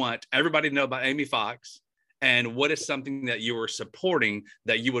you would want everybody to know about Amy Fox, and what is something that you are supporting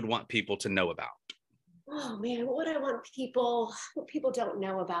that you would want people to know about? Oh man, what what people don't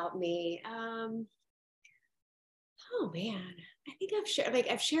know about me? Oh man, I think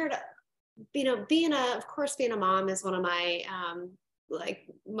I've shared, of course, being a mom is one of my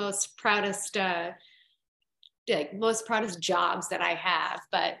most proudest jobs that I have.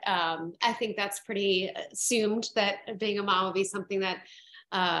 But I think that's pretty assumed that being a mom will be something that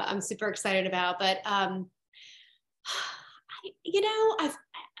I'm super excited about. But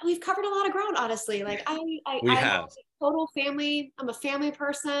we've covered a lot of ground, honestly. Like I'm a total family. I'm a family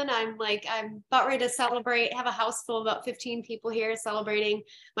person. I'm about ready to celebrate, have a house full of about 15 people here celebrating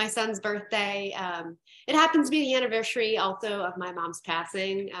my son's birthday. It happens to be the anniversary also of my mom's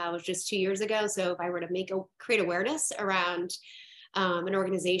passing, was just 2 years ago. So if I were to create awareness around an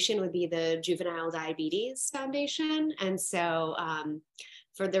organization, would be the Juvenile Diabetes Foundation. And so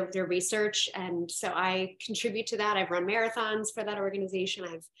for their research. And so I contribute to that. I've run marathons for that organization.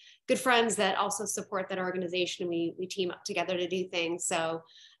 I have good friends that also support that organization. We team up together to do things. So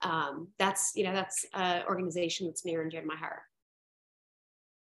that's an organization that's near and dear to my heart.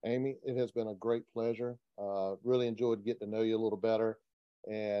 Amy, it has been a great pleasure. Really enjoyed getting to know you a little better.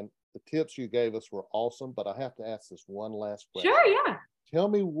 And the tips you gave us were awesome, but I have to ask this one last question. Sure, yeah. Tell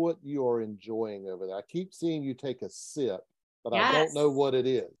me what you are enjoying over there. I keep seeing you take a sip, but yes. I don't know what it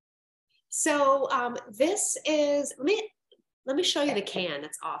is. So this is, let me show you the can.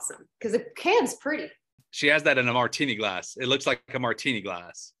 It's awesome because the can's pretty. She has that in a martini glass. It looks like a martini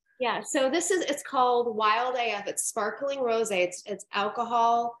glass. Yeah. So it's called Wild AF. It's sparkling rosé. It's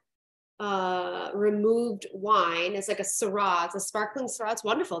alcohol removed wine. It's like a Syrah. It's a sparkling Syrah. It's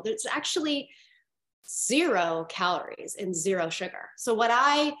wonderful. There's actually 0 calories and 0 sugar. So what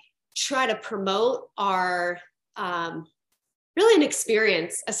I try to promote are really an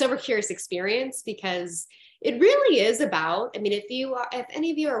experience, a sober curious experience, because it really is about, if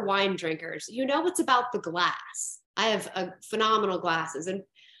any of you are wine drinkers, it's about the glass. I have phenomenal glasses, and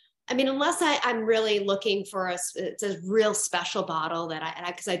I mean, unless I'm really looking for it's a real special bottle that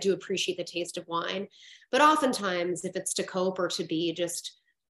because I do appreciate the taste of wine, but oftentimes if it's to cope or to be just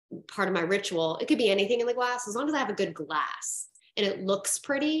part of my ritual, it could be anything in the glass, as long as I have a good glass and it looks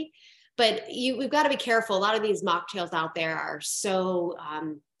pretty. But we've got to be careful. A lot of these mocktails out there are so, I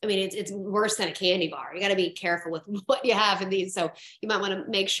mean, it's worse than a candy bar. You got to be careful with what you have in these. So you might want to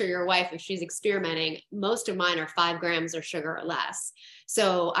make sure your wife, if she's experimenting, most of mine are 5 grams of sugar or less.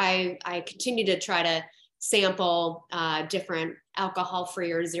 So I continue to try to sample different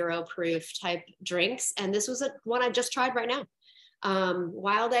alcohol-free or zero proof type drinks. And this was one I just tried right now.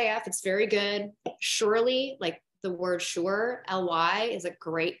 Wild AF, it's very good. Surely, like the word sure, LY, is a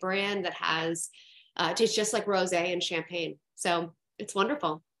great brand that has tastes just like rosé and champagne. So it's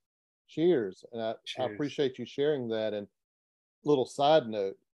wonderful. Cheers. And I appreciate you sharing that. And little side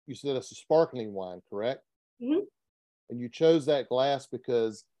note, you said it's a sparkling wine, correct? Mm-hmm. And you chose that glass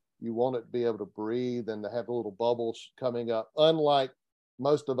because you want it to be able to breathe and to have little bubbles coming up. Unlike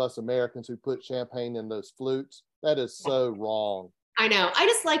most of us Americans who put champagne in those flutes, that is so wrong. I know. I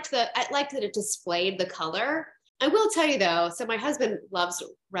just liked that it displayed the color. I will tell you though, so my husband loves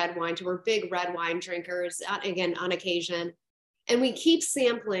red wine too. We're big red wine drinkers, again, on occasion. And we keep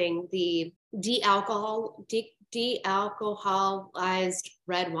sampling the de-alcoholized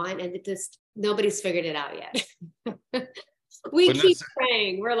red wine, and it just, nobody's figured it out yet. We keep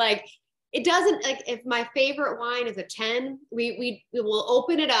praying. We're like, it doesn't, like, if my favorite wine is a 10, we will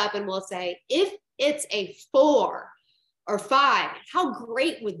open it up and we'll say, if it's a 4 or 5, how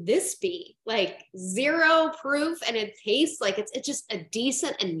great would this be? Like zero proof, and it tastes like it's just a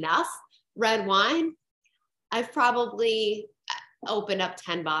decent enough red wine. I've probably opened up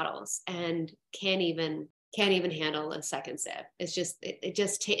 10 bottles and can't even handle a second sip. It's just,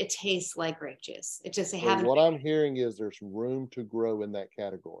 it tastes like grape juice. What I'm hearing is there's room to grow in that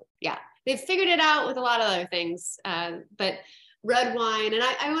category. Yeah. They've figured it out with a lot of other things. But red wine, and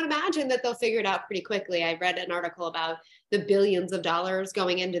I would imagine that they'll figure it out pretty quickly. I read an article about the billions of dollars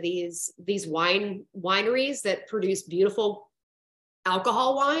going into these wineries that produce beautiful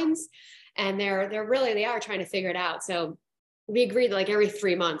alcohol wines. And they are trying to figure it out. So we agreed like every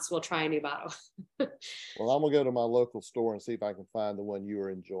 3 months we'll try a new bottle. Well, I'm gonna go to my local store and see if I can find the one you are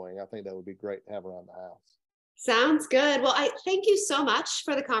enjoying. I think that would be great to have around the house. Sounds good. Well, I thank you so much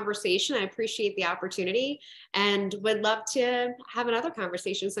for the conversation. I appreciate the opportunity and would love to have another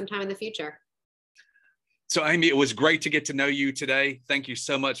conversation sometime in the future. So Amy, it was great to get to know you today. Thank you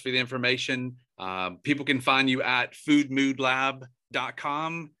so much for the information. People can find you at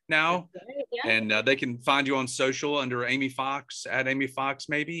foodmoodlab.com now. Yeah. And they can find you on social under Amy Fox, at Amy Fox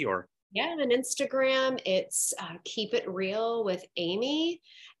maybe, or? Yeah, on Instagram, it's Keep It Real with Amy.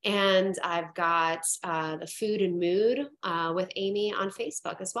 And I've got the Food and Mood with Amy on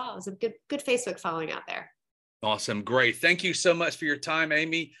Facebook as well. It's a good Facebook following out there. Awesome. Great. Thank you so much for your time,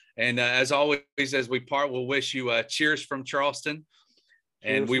 Amy. And as always, as we part, we'll wish you cheers from Charleston.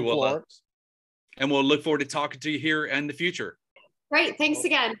 And we will, and we'll look forward to talking to you here in the future. Great. Thanks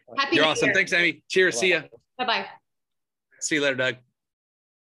again. Happy You're New awesome. Year. Thanks, Amy. Cheers. Bye. See ya. Bye-bye. See you later, Doug.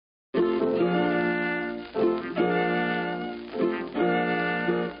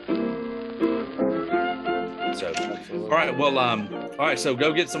 So, all right. Well, all right. So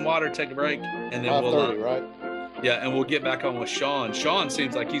go get some water, take a break, and then we'll, right? Yeah, and we'll get back on with Sean. Sean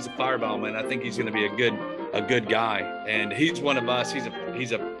seems like he's a fireball man. I think he's going to be a good guy, and he's one of us. He's a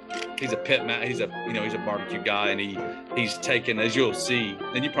pit man. He's a barbecue guy, and he's taken, as you'll see,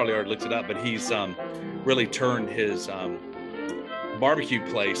 and you probably already looked it up, but he's really turned his barbecue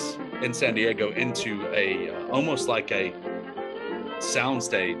place in San Diego into a almost like a sound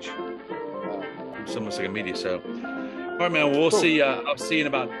stage. It's almost like a media show. All right, man. Well, we'll see. I'll see you in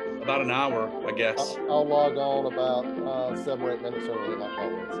about an hour, I guess. I'll log on about 7 or 8 minutes early, like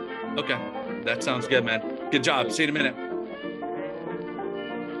always. Okay, that sounds good, man. Good job. See you in a minute.